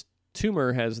that his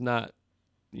tumor has not,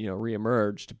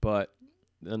 reemerged, but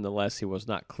nonetheless, he was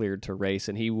not cleared to race,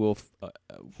 and he will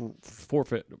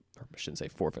forfeit, or I shouldn't say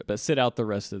forfeit, but sit out the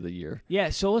rest of the year.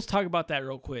 Yeah, so let's talk about that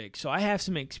real quick. So I have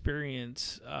some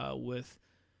experience with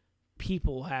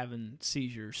people having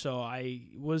seizures. So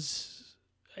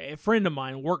a friend of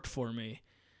mine worked for me,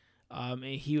 and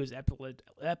he was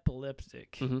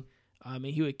epileptic. Mm-hmm. And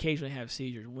he would occasionally have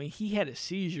seizures. When he had a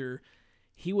seizure,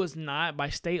 he was not, by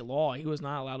state law, he was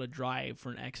not allowed to drive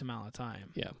for an X amount of time.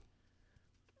 Yeah.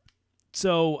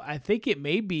 So I think it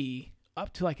may be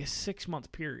up to like a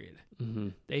 6-month period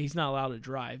that he's not allowed to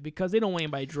drive because they don't want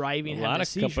anybody driving. A lot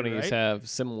of companies have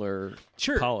similar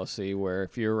policy where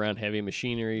if you're around heavy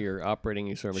machinery or operating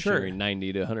any sort of machinery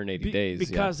 90 to 180 days.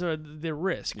 Because of the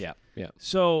risk. Yeah.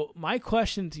 So my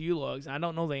question to you, Lugs, I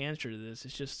don't know the answer to this.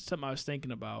 It's just something I was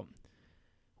thinking about.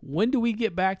 When do we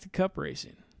get back to Cup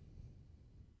racing?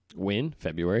 When?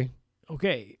 February.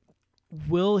 Okay.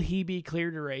 Will he be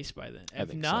cleared to race by then?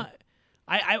 If not, so.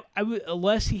 I would,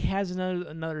 unless he has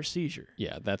another seizure.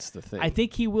 Yeah, that's the thing. I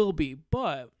think he will be,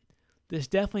 but this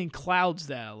definitely clouds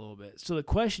that a little bit. So the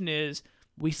question is,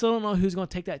 we still don't know who's going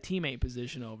to take that teammate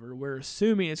position over. We're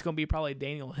assuming it's going to be probably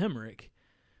Daniel Hemrick.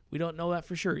 We don't know that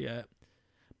for sure yet.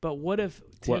 But what if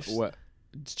what?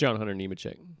 It's John Hunter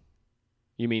Nemechek.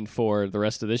 You mean for the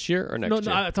rest of this year or next year?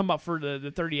 No, I'm talking about for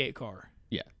the 38 car.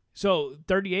 Yeah. So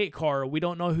 38 car, we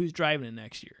don't know who's driving it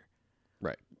next year.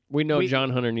 Right. We know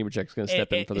John Hunter Nemechek's going to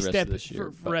step in for the rest of this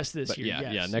year. For the rest of this year,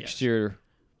 yeah. Next year,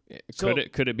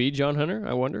 could it be John Hunter?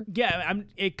 I wonder. Yeah,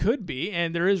 it could be,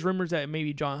 and there is rumors that it may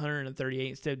be John Hunter in the 38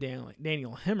 instead of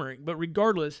Daniel Hemrick. But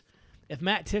regardless, if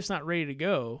Matt Tiff's not ready to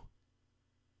go,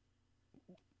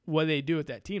 what do they do with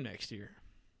that team next year?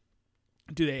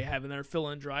 Do they have another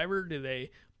fill-in driver? Do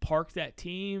they park that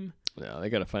team? No, they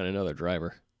got to find another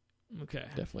driver. Okay.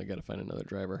 Definitely got to find another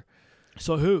driver.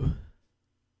 So who?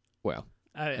 Well,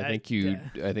 I think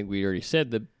we already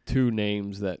said the two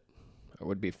names that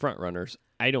would be front runners.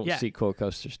 I don't see Cole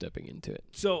Custer stepping into it.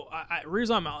 So another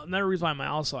reason why I'm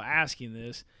also asking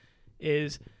this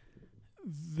is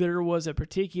there was a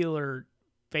particular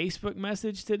Facebook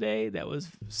message today that was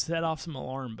set off some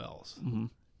alarm bells. Mm-hmm.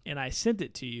 And I sent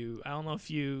it to you. I don't know if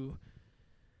you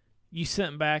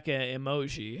sent back an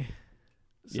emoji.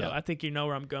 So I think you know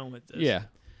where I'm going with this. Yeah.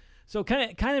 So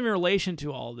kind of in relation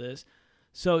to all this,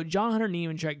 so John Hunter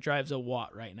Nemechek drives a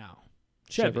what right now?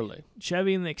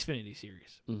 Chevy in the Xfinity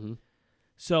Series. Mm-hmm.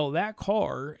 So that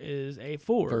car is a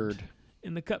Ford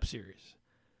in the Cup Series.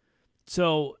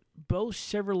 So both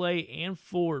Chevrolet and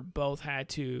Ford both had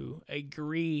to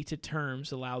agree to terms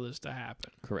to allow this to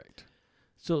happen. Correct.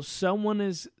 So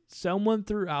someone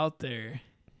threw out there,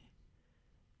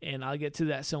 and I'll get to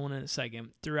that someone in a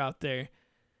second, threw out there,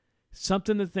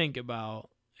 something to think about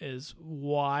is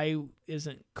why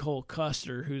isn't Cole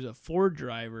Custer, who's a Ford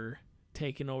driver,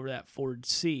 taking over that Ford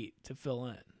seat to fill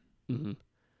in? Mm-hmm.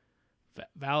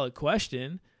 Valid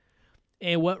question.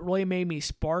 And what really made me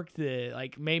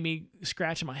made me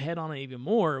scratch my head on it even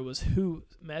more was who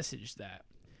messaged that.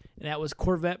 And that was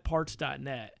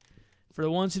CorvetteParts.net. For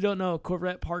the ones who don't know,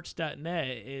 CorvetteParts.net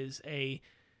is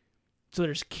so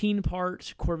there's Keen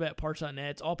Parts,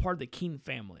 CorvetteParts.net. It's all part of the Keen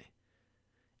family.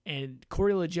 And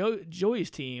Corey LaJoie's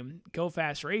team, Go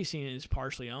Fast Racing, is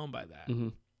partially owned by that. Mm-hmm.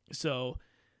 So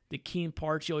the Keen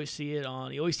Parts, you always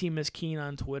see Miss Keen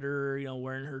on Twitter,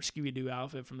 wearing her Scooby-Doo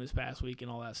outfit from this past week and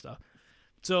all that stuff.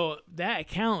 So that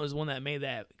account is one that made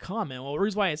that comment. Well, the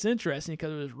reason why it's interesting because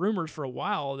there was rumors for a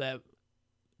while that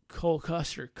Cole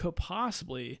Custer could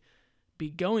possibly be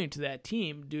going to that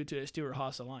team due to a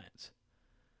Stewart-Haas alliance.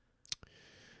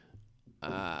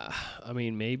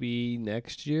 Maybe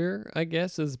next year, I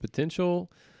guess, is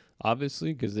potential,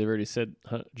 obviously, because they've already said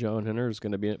John Hunter is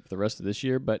going to be in it for the rest of this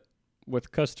year. But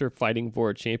with Custer fighting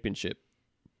for a championship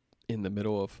in the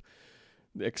middle of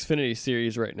the Xfinity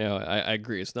Series right now, I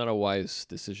agree. It's not a wise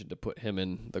decision to put him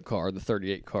in the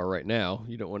 38 car right now.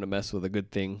 You don't want to mess with a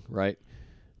good thing, right?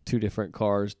 Two different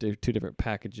cars, two different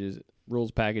packages,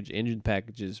 rules package, engine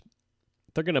packages.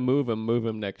 They're going to move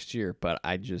him next year, but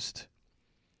I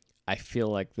feel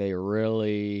like they're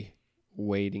really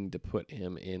waiting to put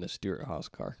him in a Stewart-Haas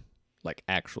car, like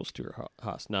actual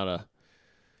Stewart-Haas, not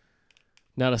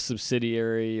a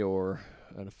subsidiary or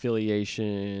an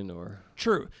affiliation or.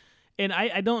 True. And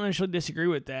I don't necessarily disagree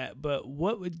with that, but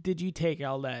did you take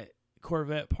out of that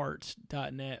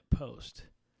CorvetteParts.net post?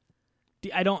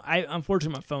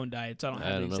 Unfortunately, my phone died, so I don't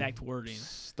have the exact wording.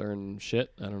 Stern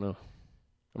shit? I don't know.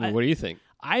 What do you think?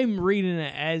 I'm reading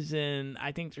it as in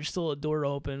I think there's still a door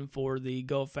open for the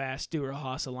Go Fast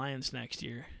Stewart-Haas alliance next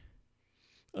year.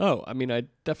 Oh, I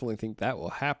definitely think that will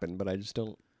happen, but I just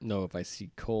don't know if I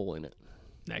see Cole in it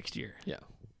next year. Yeah,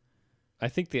 I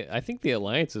think the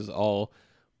alliance is all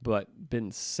but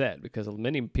been set because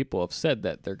many people have said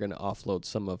that they're going to offload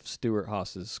some of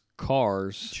Stewart-Haas's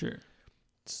cars. Sure.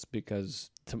 It's because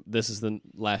this is the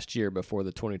last year before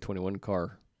the 2021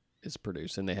 car is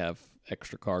produced, and they have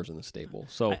extra cars in the stable.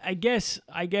 So I guess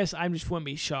I just wouldn't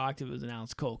be shocked if it was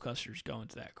announced Cole Custer's going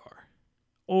to that car,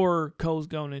 or Cole's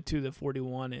going into the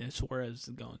 41 and Suarez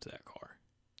is going to that car.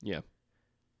 Yeah,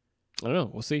 I don't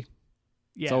know. We'll see.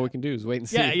 Yeah. That's all we can do is wait and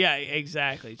see. Yeah,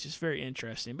 exactly. It's just very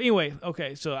interesting. But anyway,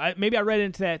 okay, so I read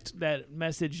into that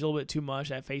message a little bit too much,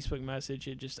 that Facebook message.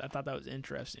 I thought that was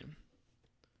interesting.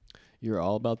 You're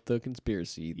all about the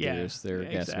conspiracy theorists there,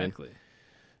 exactly.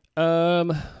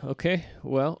 Okay.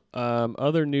 Well,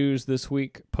 other news this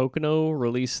week, Pocono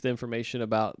released information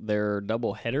about their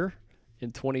doubleheader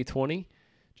in 2020. Did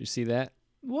you see that?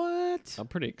 What? I'm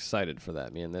pretty excited for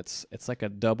that, man. It's like a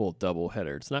double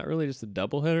header. It's not really just a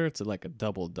double header. It's like a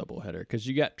double header because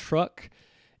you got Truck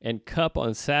and Cup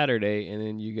on Saturday, and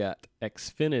then you got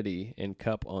Xfinity and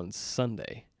Cup on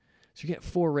Sunday. So you get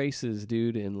 4 races,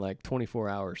 dude, in like 24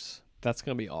 hours. That's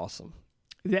going to be awesome.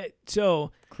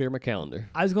 Clear my calendar.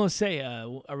 I was going to say,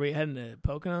 are we heading to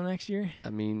Pocono next year? I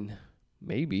mean,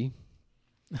 maybe.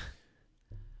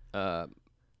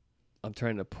 I'm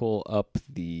trying to pull up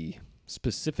the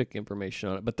specific information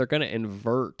on it, but they're going to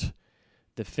invert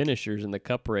the finishers in the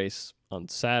Cup race on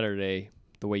Saturday.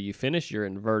 The way you finish, you're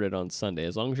inverted on Sunday.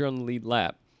 As long as you're on the lead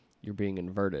lap, you're being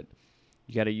inverted.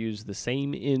 You got to use the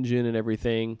same engine and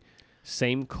everything,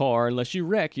 same car. Unless you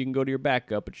wreck, you can go to your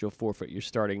backup, but you'll forfeit your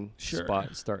starting spot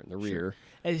and start in the rear.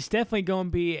 It's definitely going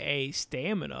to be a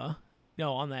stamina,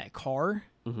 on that car.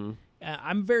 Mm-hmm.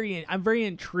 I'm very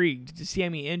intrigued to see how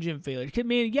many engine failures. 'Cause,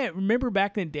 man, remember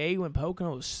back in the day when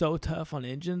Pocono was so tough on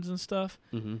engines and stuff?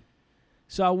 Mm-hmm.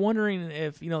 So I'm wondering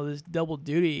if, this double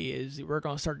duty is we're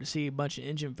going to start to see a bunch of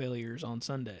engine failures on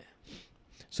Sunday.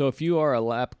 So if you are a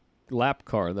lap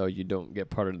car, though, you don't get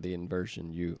part of the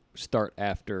inversion. You start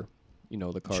after,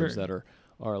 the cars that are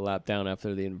a lap down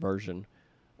after the inversion.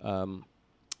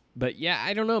 But yeah,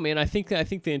 I don't know, man. I think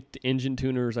the engine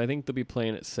tuners, I think they'll be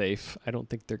playing it safe. I don't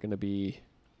think they're going to be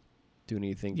doing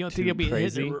anything. You don't too think they'll be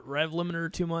crazy. hitting the rev limiter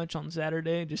too much on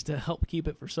Saturday just to help keep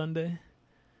it for Sunday?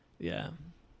 Yeah.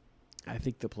 I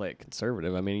think they'll play it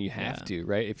conservative. I mean, you have to,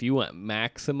 right? If you want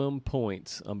maximum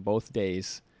points on both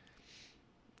days,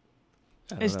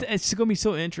 it's going to be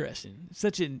so interesting. It's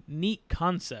such a neat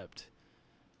concept.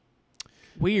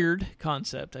 Weird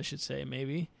concept, I should say,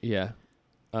 maybe. Yeah.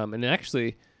 And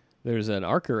actually, there's an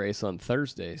ARCA race on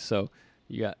Thursday. So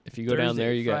if you go Thursday, down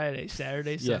there, you Friday,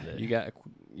 Saturday, Sunday. Yeah, you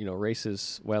got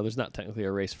races. Well, there's not technically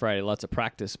a race Friday. Lots of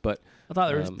practice, but I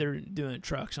thought they're doing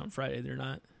trucks on Friday. They're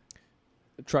not.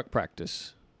 Truck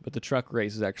practice, but the truck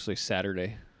race is actually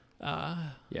Saturday.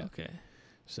 Yeah. Okay.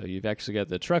 So you've actually got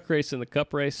the truck race and the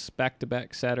Cup race back to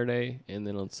back Saturday, and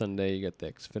then on Sunday you got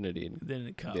the Xfinity and then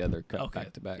the Cup. The other Cup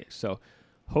back to back. So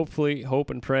hopefully,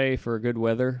 hope and pray for good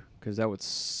weather, because that would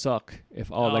suck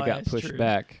if all they got pushed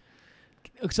back.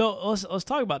 So let's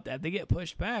talk about that. They get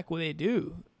pushed back. What do they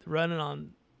do? Running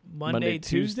on Monday,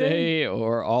 Tuesday,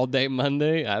 or all day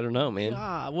Monday? I don't know, man.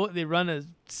 What they run a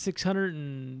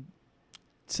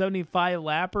 675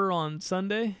 lapper on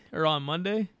Sunday or on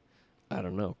Monday? I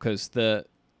don't know, because the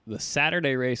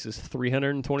Saturday race is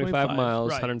 325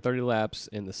 miles, right. 130 laps,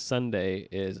 and the Sunday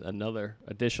is another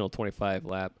additional 25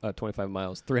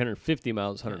 miles, 350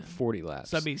 miles, 140 laps.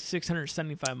 So that'd be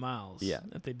 675 miles. Yeah,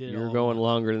 if they did it. You're going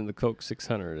longer than the Coke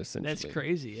 600, essentially. That's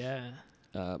crazy. Yeah.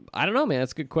 I don't know, man.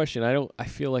 That's a good question. I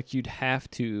feel like you'd have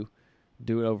to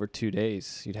do it over 2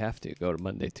 days. You'd have to go to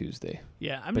Monday, Tuesday.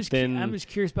 Yeah, I'm just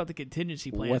curious about the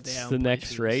contingency plan. What's the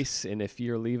next race? And if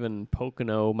you're leaving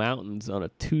Pocono Mountains on a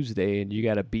Tuesday and you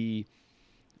got to be,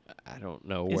 I don't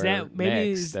know where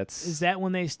next. Is that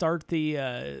when they start the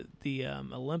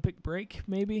Olympic break?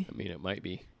 Maybe. I mean, it might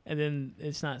be. And then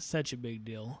it's not such a big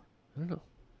deal. I don't know.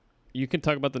 You can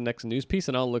talk about the next news piece,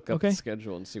 and I'll look up the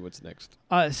schedule and see what's next.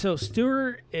 So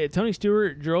Tony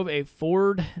Stewart drove a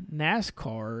Ford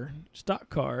NASCAR stock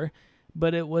car,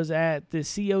 but it was at the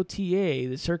COTA,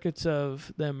 the Circuits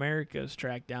of the Americas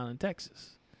track down in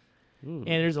Texas. And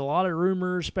there's a lot of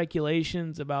rumors,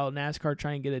 speculations about NASCAR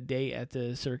trying to get a date at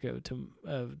the Circuit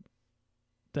of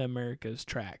the Americas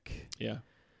track. Yeah.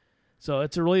 So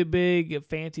it's a really big,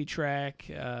 fancy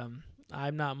track.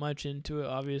 I'm not much into it,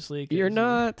 obviously. You're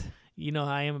not. You know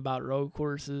how I am about road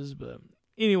courses, but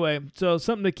anyway, so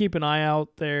something to keep an eye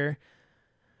out there.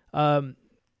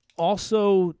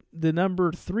 Also, the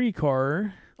number 3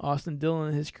 car, Austin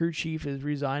Dillon, his crew chief, is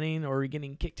resigning or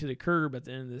getting kicked to the curb at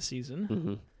the end of the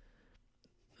season.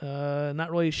 Mm-hmm.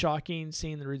 Not really shocking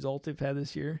seeing the result they've had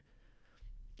this year.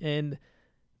 And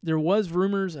there was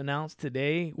rumors announced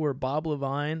today where Bob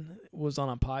Levine was on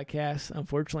a podcast,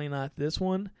 unfortunately not this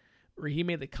one, where he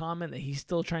made the comment that he's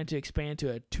still trying to expand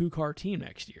to a 2-car team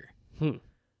next year.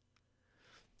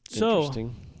 So,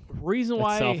 interesting. Reason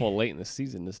why it's awful late in the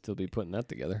season to still be putting that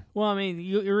together. Well, I mean,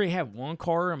 you already have 1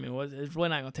 car. I mean, it's really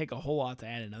not going to take a whole lot to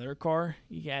add another car.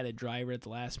 You can add a driver at the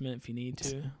last minute if you need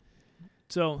to.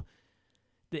 So,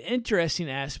 the interesting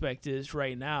aspect is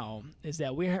right now is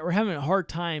that we're having a hard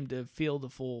time to field the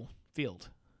full field.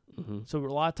 Mm-hmm. So a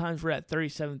lot of times we're at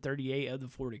 37, 38 of the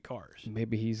 40 cars.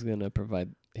 Maybe he's going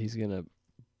to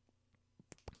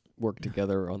work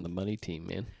together on the money team,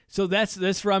 man. So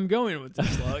that's where I'm going with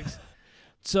this, Slugs.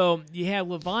 So you have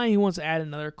Levine who wants to add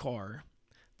another car.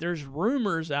 There's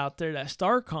rumors out there that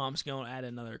Starcom's going to add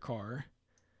another car.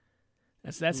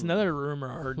 That's another rumor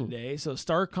I heard today. So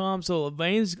Starcom,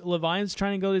 Levine's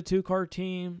trying to go to a 2-car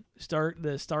team.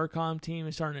 The Starcom team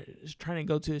is trying to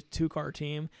go to a 2-car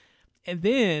team. And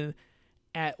then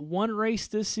at one race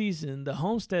this season, the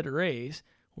Homestead race,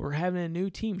 we're having a new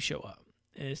team show up.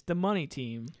 And it's the money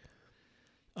team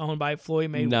owned by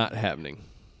Floyd Mayweather. Not happening.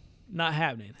 Not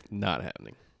happening. Not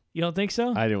happening. You don't think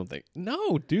so? I don't think.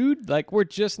 No, dude. Like, we're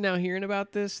just now hearing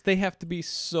about this. They have to be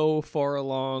so far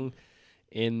along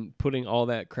in putting all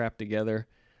that crap together.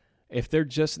 If they're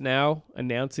just now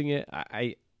announcing it,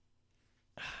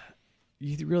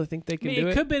 you really think they can do it? It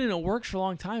could have been in the works for a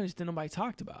long time. Just nobody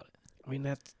talked about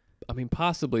it. I mean,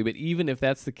 possibly. But even if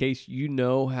that's the case, you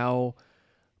know how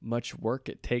much work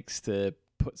it takes to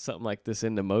put something like this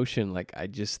into motion. Like, I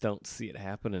just don't see it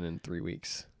happening in 3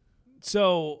 weeks.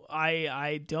 So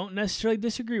I don't necessarily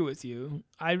disagree with you.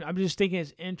 I'm just thinking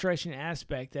it's an interesting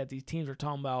aspect that these teams are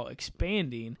talking about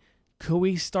expanding. Could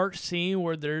we start seeing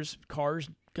where there's cars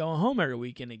going home every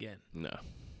weekend again? No.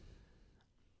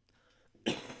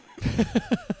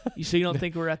 So you don't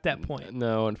think we're at that point?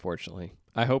 No, unfortunately.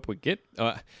 I hope we get.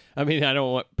 I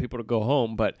don't want people to go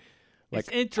home, but like, it's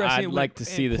interesting. I'd like to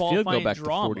see the field go back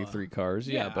drama. to 43 cars.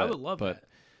 Yeah, but, I would love that.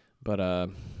 But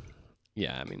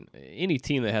yeah, I mean, any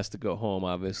team that has to go home,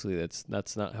 obviously,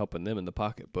 that's not helping them in the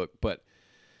pocketbook. But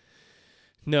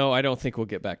no, I don't think we'll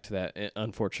get back to that,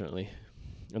 unfortunately,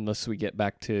 unless we get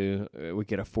back to we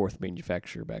get a fourth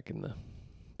manufacturer back in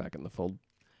the fold.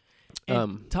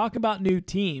 And talk about new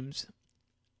teams.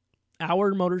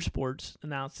 Howard Motorsports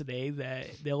announced today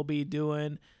that they'll be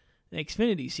doing an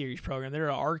Xfinity Series program. They're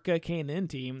an ARCA K&N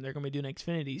team. They're going to be doing an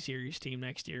Xfinity Series team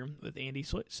next year with Andy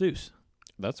Seuss.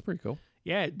 That's pretty cool.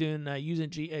 Yeah, doing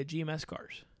using GMS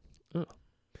cars. Oh.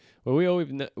 Well,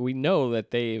 we know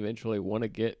that they eventually want to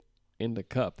get into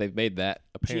Cup. They've made that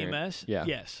apparent. GMS? Yeah.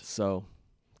 Yes. So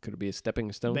could it be a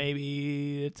stepping stone?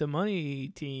 Maybe it's a money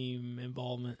team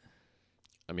involvement.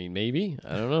 I mean, maybe.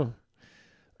 I don't know.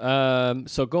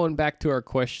 So going back to our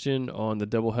question on the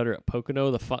doubleheader at Pocono,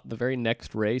 the very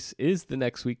next race is the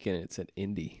next weekend. It's at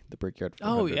Indy, the Brickyard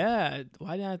 400. Oh, yeah.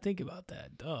 Why didn't I think about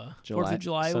that? Duh. 4th of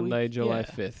July Sunday, week? July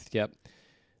 5th. Yep.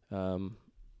 And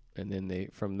then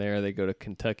from there they go to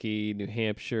Kentucky, New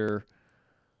Hampshire,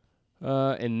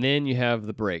 and then you have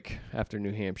the break after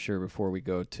New Hampshire before we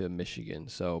go to Michigan.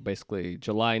 So basically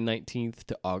July 19th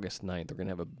to August 9th, we're going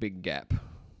to have a big gap.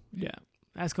 Yeah.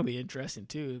 That's going to be interesting,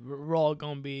 too. We're all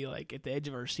going to be, like, at the edge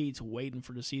of our seats waiting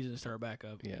for the season to start back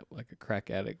up. Yeah, like a crack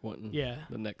addict wanting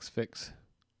the next fix.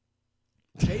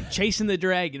 Chasing the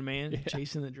dragon, man. Yeah.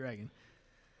 Chasing the dragon.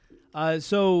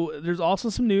 So there's also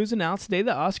some news announced today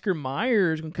that Oscar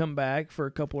Mayer is going to come back for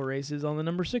a couple of races on the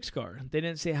number 6 car. They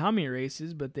didn't say how many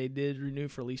races, but they did renew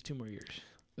for at least 2 more years.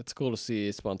 It's cool to see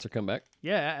a sponsor come back.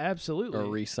 Yeah, absolutely. Or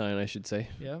re-sign, I should say.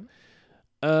 Yeah.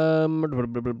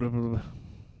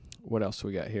 What else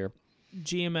we got here?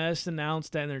 GMS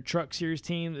announced that in their Truck Series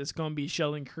team, it's going to be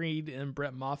Sheldon Creed and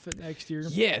Brett Moffitt next year.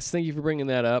 Yes, thank you for bringing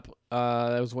that up.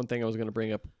 That was one thing I was going to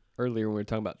bring up earlier when we were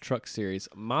talking about Truck Series.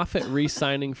 Moffitt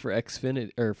re-signing for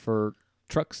Xfinity or for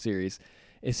Truck Series.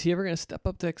 Is he ever going to step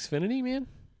up to Xfinity, man?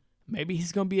 Maybe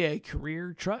he's going to be a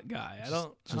career truck guy. I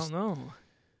don't know.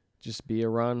 Just be a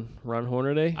Ron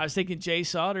Hornaday. I was thinking Jay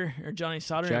Sauter or Johnny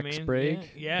Sauter. Jack Sprague.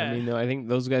 Yeah. I mean, I think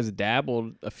those guys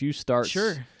dabbled a few starts.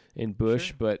 Sure. In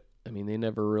Busch, but I mean, they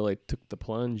never really took the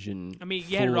plunge and. I mean,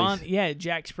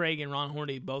 Jack Sprague and Ron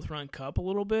Hornaday both run Cup a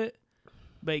little bit,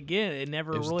 but again, it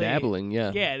never was really dabbling.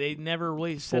 Yeah, they never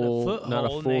really set a foothold. Not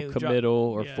a full committal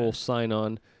or full sign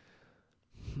on.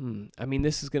 I mean,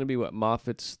 this is going to be what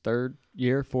Moffitt's third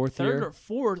or fourth,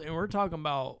 and we're talking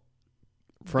about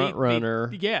front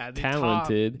runner,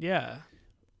 talented, top,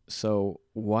 So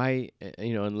why,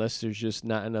 unless there's just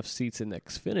not enough seats in the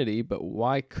Xfinity, but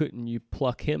why couldn't you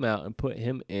pluck him out and put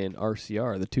him in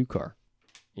RCR, the 2-car?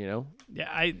 Yeah,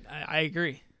 I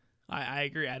agree. I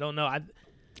agree. I don't know.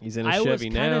 He's in a Chevy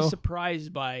now. I was kind of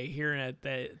surprised by hearing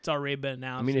that it's already been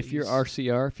announced. I mean, if you're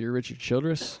RCR, if you're Richard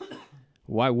Childress,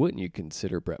 why wouldn't you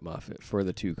consider Brett Moffitt for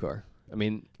the 2-car? I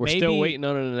mean, we're still waiting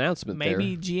on an announcement there.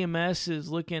 Maybe GMS is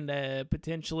looking to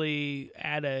potentially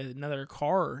add another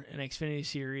car in Xfinity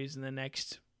Series in the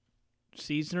next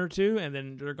season or two, and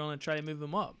then they're going to try to move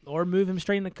him up. Or move him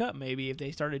straight in the Cup, maybe, if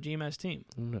they start a GMS team.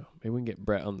 I don't know. Maybe we can get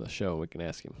Brett on the show and we can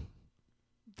ask him.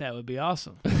 That would be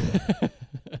awesome.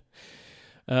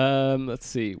 Let's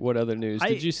see. What other news?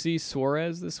 Did you see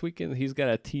Suarez this weekend? He's got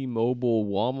a T-Mobile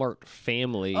Walmart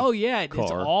family car.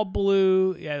 It's all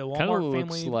blue. Yeah, the Walmart family. Kind of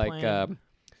looks like a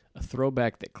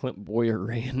throwback that Clint Boyer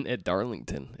ran at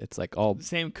Darlington. It's like all the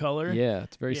same color. Yeah,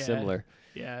 it's very similar.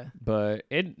 Yeah. But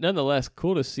nonetheless,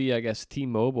 cool to see, I guess,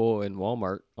 T-Mobile and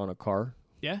Walmart on a car.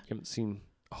 Yeah. You haven't seen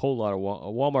a whole lot of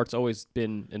Walmart's always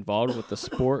been involved with the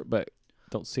sport, but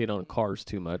don't see it on cars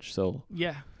too much. So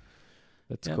yeah.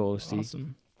 That's cool to see.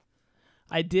 Awesome.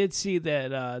 I did see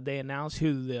that they announced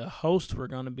who the hosts were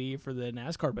going to be for the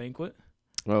NASCAR banquet.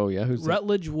 Oh, yeah? Who's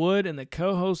Rutledge Wood, and the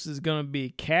co-host is going to be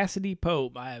Cassidy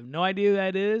Pope. I have no idea who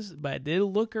that is, but I did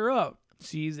look her up.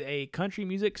 She's a country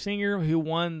music singer who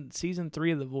won season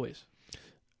 3 of The Voice.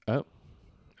 Oh,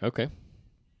 okay.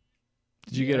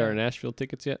 Did you get our Nashville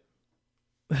tickets yet?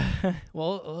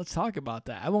 Well, let's talk about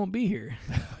that. I won't be here.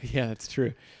 Yeah, that's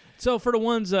true. So for the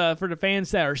ones, for the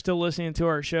fans that are still listening to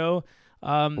our show,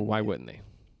 Well, why wouldn't they?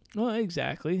 well,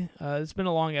 exactly. It's been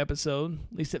a long episode.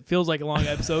 At least it feels like a long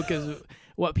episode because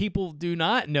what people do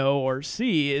not know or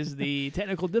see is the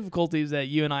technical difficulties that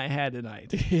you and I had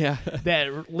tonight. Yeah.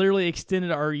 That literally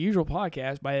extended our usual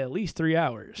podcast by at least 3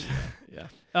 hours.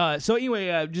 Yeah. So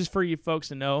anyway, just for you folks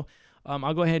to know,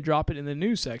 I'll go ahead and drop it in the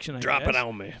news section. Drop it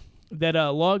on me. That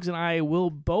Lugs and I will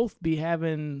both be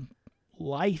having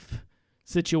life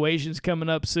situations coming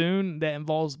up soon that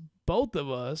involves both of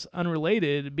us,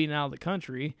 unrelated, being out of the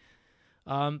country.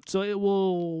 So it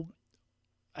will,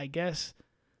 I guess,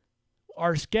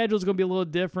 our schedule is going to be a little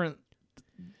different.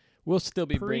 We'll still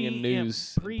be bringing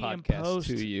news and podcasts post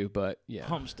to you, but yeah.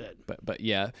 Homestead. But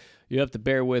yeah, you have to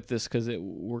bear with us because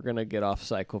we're going to get off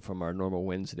cycle from our normal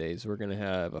Wednesdays. We're going to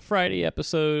have a Friday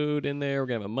episode in there. We're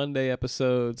going to have a Monday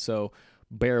episode. So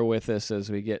bear with us as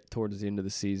we get towards the end of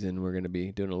the season. We're going to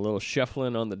be doing a little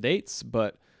shuffling on the dates,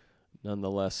 but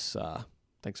nonetheless,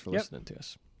 thanks for listening to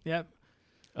us. Yep.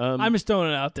 I'm just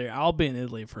throwing it out there. I'll be in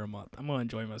Italy for a month. I'm going to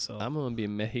enjoy myself. I'm going to be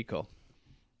in Mexico.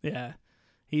 Yeah.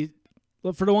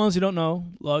 For the ones who don't know,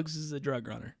 Lugs is a drug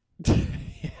runner.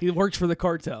 He works for the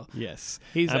cartel. Yes.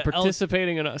 I'm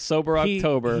participating in a Sober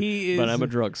October, but I'm a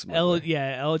drug smuggler.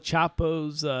 El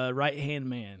Chapo's right-hand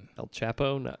man. El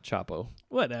Chapo, not Chapo.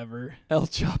 Whatever. El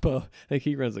Chapo. I think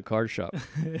he runs a card shop.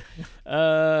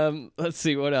 Let's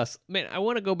see, what else? Man, I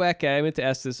want to go back. I meant to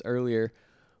ask this earlier.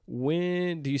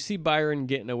 When do you see Byron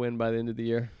getting a win by the end of the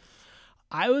year?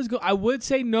 I would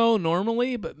say no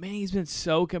normally, but man, he's been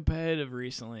so competitive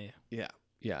recently. Yeah.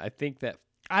 I think that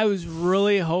I was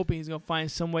really hoping he's gonna find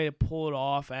some way to pull it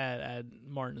off at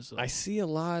Martinsville. I see a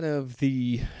lot of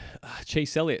the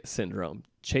Chase Elliott syndrome.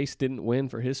 Chase didn't win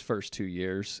for his first 2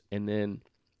 years, and then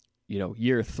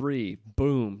year 3,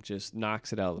 boom, just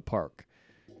knocks it out of the park.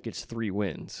 Gets 3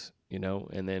 wins,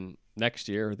 and then next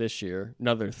year, this year,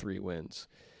 another 3 wins.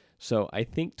 So I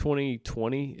think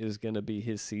 2020 is going to be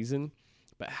his season.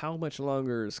 But how much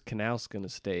longer is Canals going to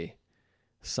stay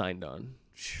signed on?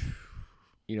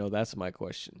 That's my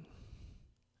question.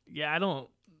 Yeah, I don't.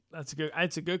 That's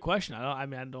a good question. I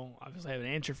don't obviously have an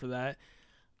answer for that.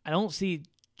 I don't see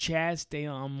Chad staying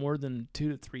on more than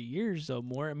 2 to 3 years though.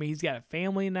 More. I mean, he's got a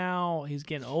family now. He's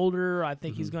getting older. I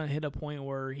think he's going to hit a point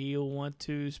where he'll want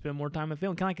to spend more time with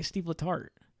family, kind of like a Steve Letarte.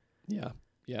 Yeah.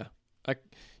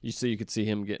 You could see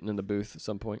him getting in the booth at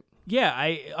some point. Yeah,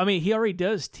 I mean, he already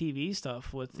does TV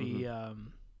stuff with the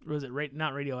was it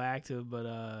not Radioactive, but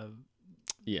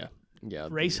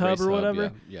Race Hub or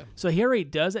whatever. Yeah. So he already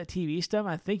does that TV stuff. And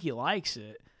I think he likes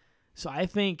it. So I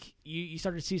think you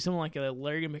start to see someone like a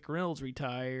Larry McReynolds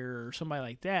retire or somebody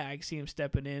like that. I can see him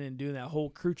stepping in and doing that whole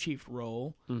crew chief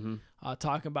role,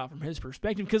 talking about from his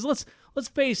perspective. Because let's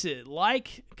face it,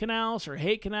 like Canals or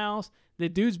hate Canals, the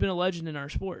dude's been a legend in our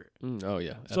sport. Oh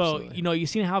yeah. Absolutely. So you've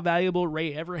seen how valuable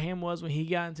Ray Everham was when he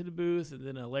got into the booth, and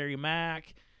then Larry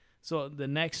Mack. So the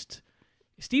next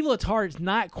Steve Letarte's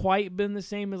not quite been the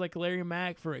same as like Larry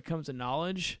Mack for it comes to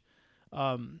knowledge.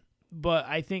 But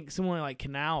I think someone like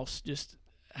Canals, just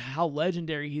how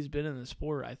legendary he's been in the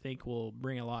sport, I think will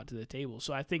bring a lot to the table.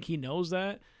 So I think he knows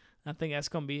that. I think that's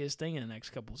going to be his thing in the next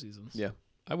couple seasons. Yeah.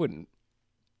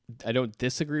 I don't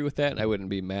disagree with that. I wouldn't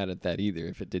be mad at that either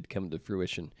if it did come to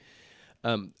fruition.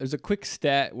 There's a quick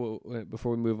stat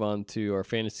before we move on to our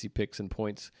fantasy picks and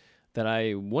points that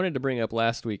I wanted to bring up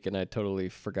last week and I totally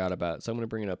forgot about. So I'm going to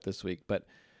bring it up this week. But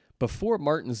before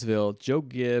Martinsville, Joe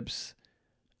Gibbs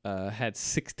has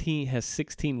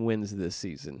 16 wins this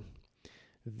season.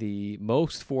 The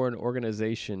most for an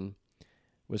organization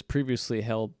was previously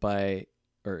held by,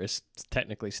 or is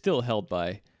technically still held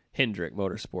by, Hendrick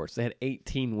Motorsports. They had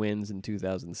 18 wins in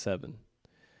 2007.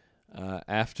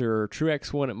 After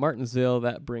Truex won at Martinsville,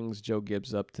 that brings Joe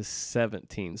Gibbs up to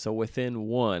 17. So within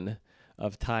 1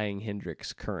 of tying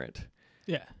Hendrick's current.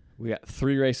 Yeah. We got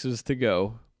 3 races to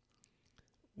go.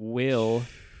 Will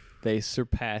they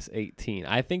surpass 18?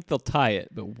 I think they'll tie it,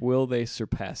 but will they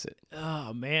surpass it?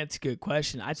 Oh man, it's a good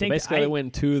question. I so think basically they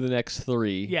win 2 of the next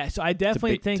 3. Yeah, so I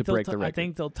definitely think break the record. I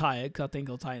think they'll tie it. 'Cause I think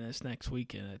they'll tie it this next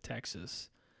weekend at Texas.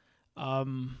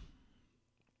 Then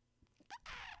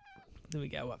we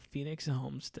got Phoenix and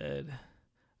Homestead.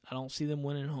 I don't see them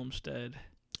winning Homestead.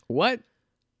 What?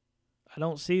 I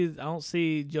don't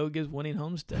see Joe Gibbs winning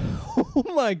Homestead. Oh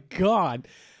my God!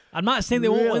 I'm not saying they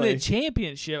won't win Really? the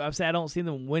championship. I'm saying I don't see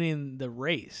them winning the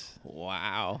race.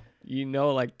 Wow.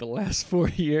 Like the last 4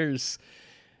 years,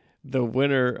 the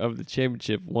winner of the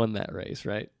championship won that race,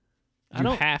 right? You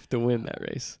have to win that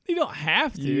race. You don't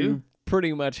have to. You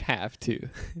pretty much have to.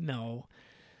 No.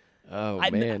 Oh,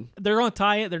 man. They're going to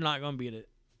tie it. They're not going to beat it.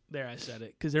 There, I said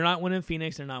it. Because they're not winning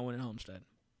Phoenix. They're not winning Homestead.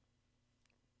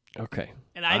 Okay.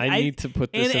 And I need to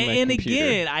put this in my and computer.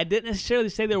 again, I didn't necessarily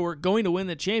say they were going to win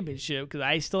the championship because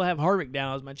I still have Harvick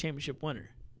down as my championship winner.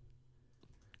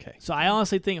 Okay. So I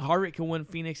honestly think Harvick can win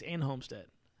Phoenix and Homestead.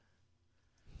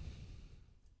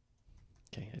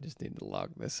 Okay, I just need to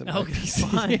log this in. Okay, that's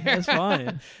fine. That's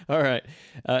fine. All right.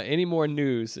 Any more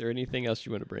news or anything else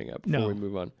you want to bring up before we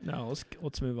move on? No,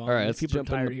 let's move on. All right, let's people are jump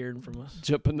in tired the- of hearing from us.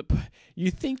 Jump in the.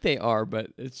 You think they are, but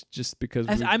it's just because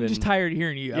I'm just tired of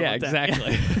hearing you. How Yeah, about that?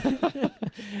 exactly.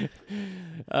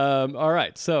 All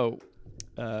right. So,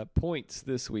 points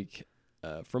this week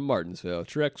from Martinsville.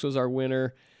 Truex was our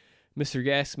winner. Mr.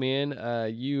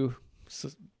 Gasman, you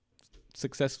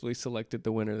successfully selected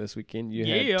the winner this weekend. You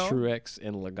had Truex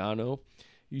and Logano.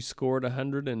 You scored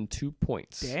 102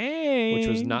 points. Dang. Which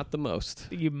was not the most.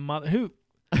 You who?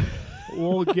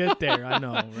 We'll get there. I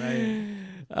know, right?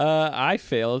 I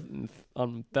failed and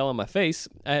fell on my face.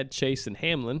 I had Chase and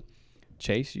Hamlin.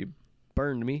 Chase, you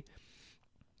burned me.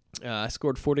 I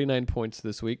scored 49 points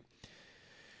this week.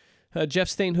 Jeff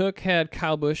Stainhook had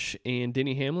Kyle Busch and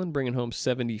Denny Hamlin, bringing home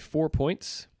 74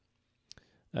 points.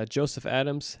 Joseph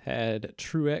Adams had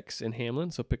Truex and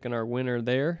Hamlin, so picking our winner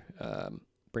there,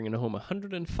 bringing home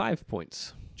 105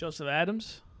 points. Joseph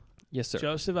Adams? Yes, sir.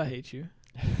 Joseph, I hate you.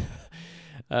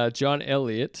 John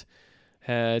Elliott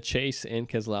had Chase and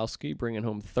Keselowski, bringing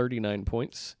home 39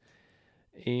 points.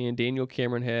 And Daniel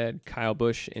Cameron had Kyle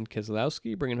Busch and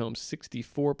Keselowski, bringing home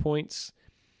 64 points.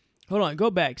 Hold on,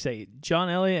 go back. Say, John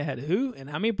Elliott had who, and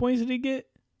how many points did he get?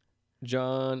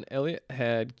 John Elliott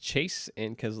had Chase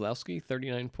and Keselowski,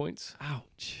 39 points.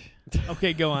 Ouch.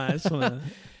 Okay, go on. I just wanna...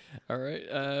 All right.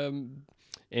 And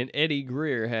Eddie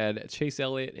Greer had Chase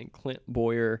Elliott and Clint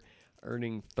Boyer,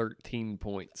 earning 13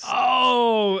 points.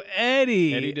 Oh,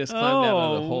 Eddie. Eddie just climbed out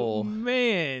of the hole.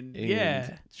 Man. And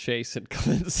Yeah. Chase and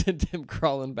Clint sent him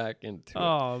crawling back into it.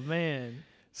 Oh, man.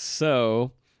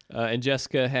 So, and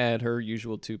Jessica had her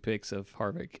usual 2 picks of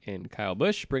Harvick and Kyle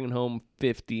Busch, bringing home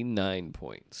 59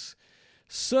 points.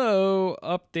 So,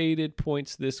 updated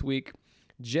points this week.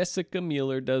 Jessica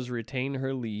Mueller does retain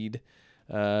her lead,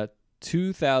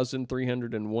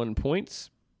 2,301 points.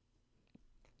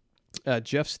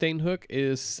 Jeff Stainhook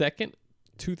is second,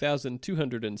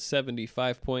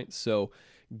 2,275 points. So,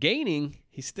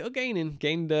 he's still gaining.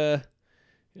 Gained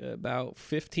about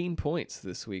 15 points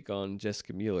this week on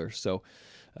Jessica Mueller. So,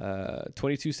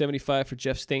 2275 for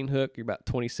Jeff Stainhook. You're about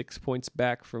 26 points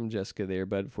back from Jessica there,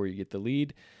 bud, before you get the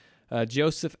lead.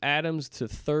 Joseph Adams to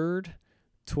third,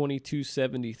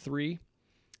 2273.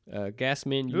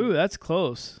 Gasman. Ooh, that's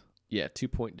close. Yeah,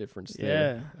 2-point difference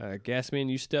there. Yeah. Gasman,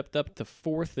 you stepped up to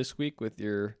fourth this week with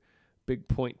your big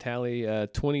point tally,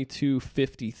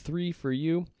 2253 for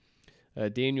you.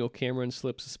 Daniel Cameron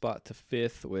slips a spot to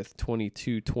fifth with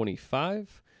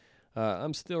 2225.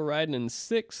 I'm still riding in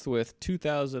sixth with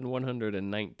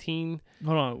 2,119.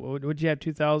 Hold on. Would you have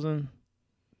 2,000?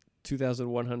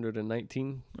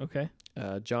 2,119. Okay.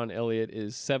 John Elliott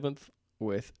is seventh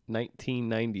with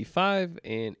 1995,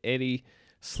 and Eddie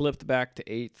slipped back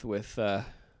to eighth with,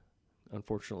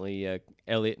 unfortunately,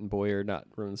 Elliott and Boyer not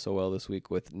running so well this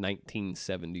week with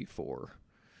 1974.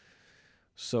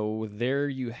 So there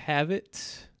you have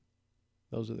it.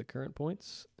 Those are the current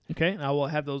points. Okay. I will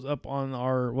have those up on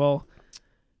our, well,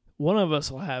 one of us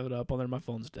will have it up on there. My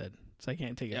phone's dead, so I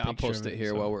can't take a picture. I'll post of it here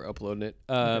so. while we're uploading it.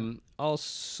 Okay.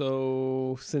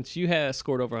 Also, since you have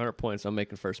scored over 100 points, I'm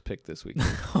making first pick this week.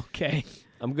 Okay.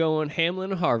 I'm going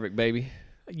Hamlin and Harvick, baby.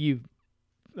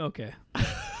 Okay.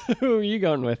 Who are you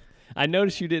going with? I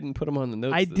noticed you didn't put them on the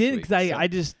notes. I this did week,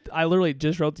 because I literally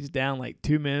just wrote these down like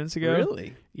 2 minutes ago.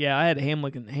 Really? Yeah, I had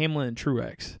Hamlin and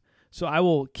Truex. So I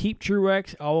will keep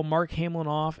Truex. I will mark Hamlin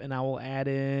off, and I will add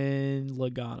in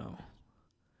Logano.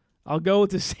 I'll go with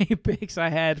the same picks I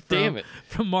had from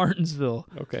Martinsville.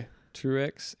 Okay.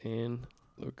 Truex and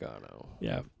Logano.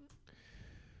 Yeah.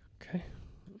 Okay.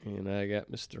 And I got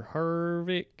Mr.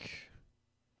 Harvick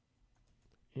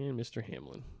and Mr.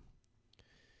 Hamlin.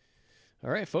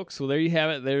 All right, folks. Well, there you have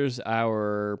it. There's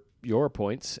your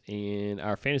points and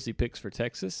our fantasy picks for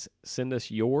Texas. Send us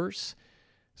yours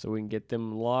so we can get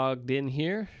them logged in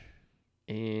here.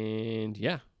 And,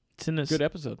 yeah, Send us good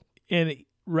episode. and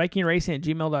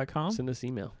RankingRacing@gmail.com. Send us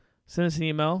email. Send us an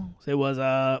email. Say what's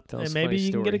up. Tell us and a maybe funny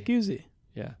you can get a koozie.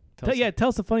 Yeah. Tell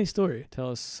us a funny story. Tell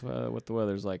us what the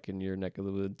weather's like in your neck of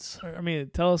the woods. I mean,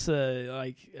 tell us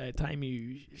a time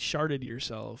you sharted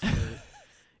yourself.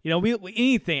 Or, we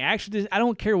anything. Actually, I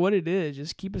don't care what it is.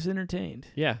 Just keep us entertained.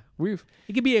 Yeah, it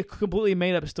could be a completely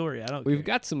made up story. We've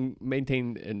got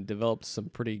maintained and developed some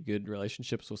pretty good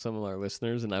relationships with some of our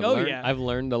listeners, and I've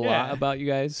learned a lot about you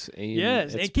guys. And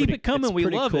and keep it coming. We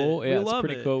love cool. it. Yeah, we love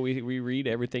pretty cool. We read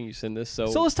everything you send us. So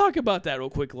let's talk about that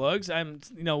real quick, Lugs.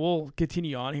 We'll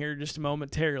continue on here just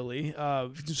momentarily.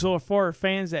 So for our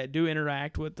fans that do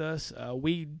interact with us,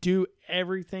 we do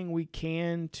everything we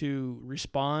can to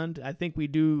respond. I think we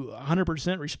do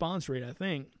 100% response rate, I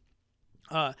think.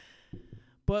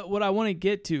 But what I want to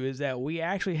get to is that we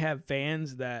actually have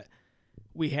fans that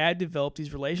we had developed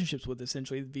these relationships with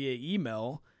essentially via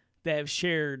email that have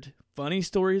shared funny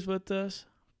stories with us,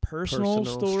 personal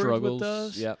stories struggles with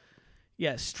us. Yep.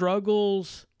 Yeah,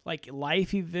 struggles, like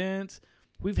life events.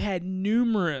 We've had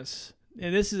numerous,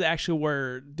 and this is actually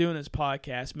where doing this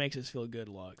podcast makes us feel good,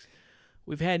 Lugs.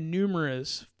 We've had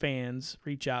numerous fans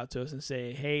reach out to us and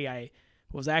say, hey, I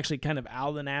was actually kind of out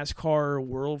of the NASCAR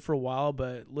world for a while,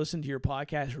 but listening to your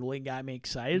podcast really got me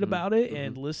excited about it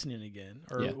and listening again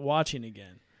or watching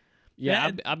again.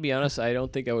 Yeah, I'll be honest. I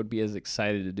don't think I would be as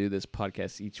excited to do this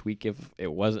podcast each week if it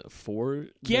wasn't for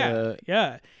the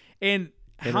and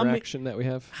interaction that we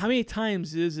have. How many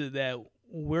times is it that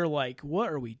we're like,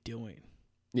 what are we doing?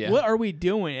 Yeah. What are we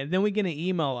doing? And then we get an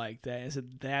email like that and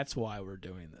said, that's why we're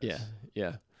doing this.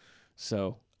 Yeah.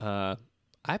 So I'd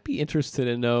be interested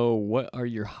to know, what are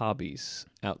your hobbies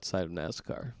outside of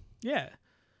NASCAR? Yeah.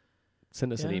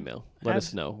 Send us an email. Let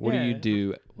us know. What do you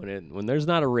do when there's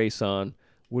not a race on?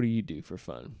 What do you do for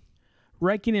fun?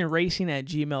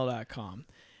 wreckingandracing@gmail.com.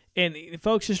 And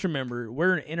folks, just remember,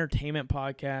 we're an entertainment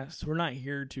podcast. We're not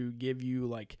here to give you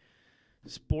like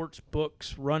sports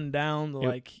books rundown,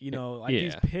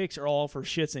 these picks are all for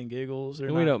shits and giggles.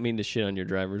 And we don't mean to shit on your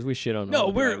drivers. We shit on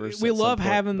all the drivers. We love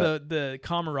having the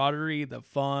camaraderie, the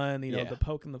fun, the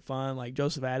poking the fun, like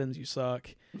Joseph Adams, you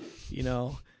suck,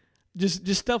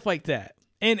 just stuff like that.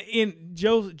 And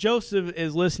Joseph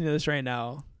is listening to this right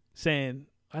now saying,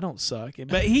 I don't suck.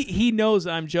 But he knows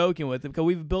I'm joking with him because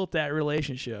we've built that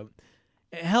relationship.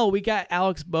 Hell, we got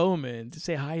Alex Bowman to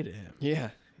say hi to him. Yeah.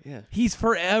 He's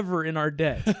forever in our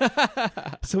debt.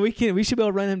 So we should be able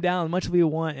to run him down as much as we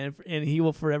want, and he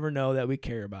will forever know that we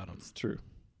care about him. It's true.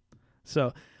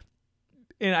 So,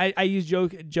 and I use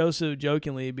Joseph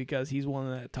jokingly because he's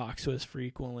one that talks to us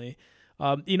frequently.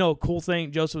 Cool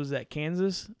thing, Joseph was at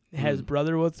Kansas, has his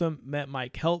brother with him, met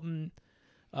Mike Helton,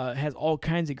 has all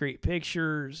kinds of great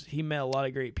pictures. He met a lot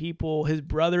of great people. His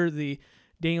brother, the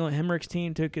Daniel Hemrick's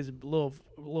team, took his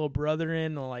little brother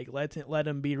in and let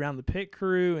him be around the pit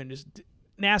crew, and just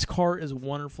NASCAR is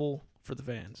wonderful for the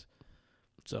fans.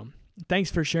 So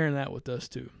thanks for sharing that with us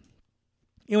too.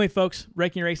 Anyway, folks,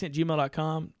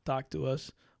 wreckingandracing@gmail.com. Talk to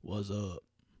us. What's up?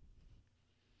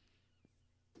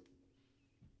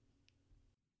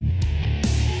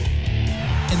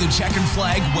 And the checkered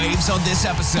flag waves on this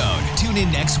episode. Tune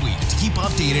in next week to keep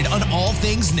updated on all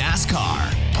things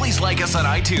NASCAR. Please like us on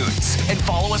iTunes and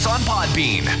follow us on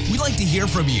Podbean. We'd like to hear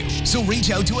from you, so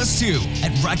reach out to us too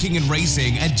at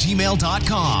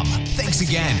wreckingandracing@gmail.com. Thanks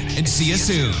again, and see you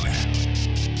soon.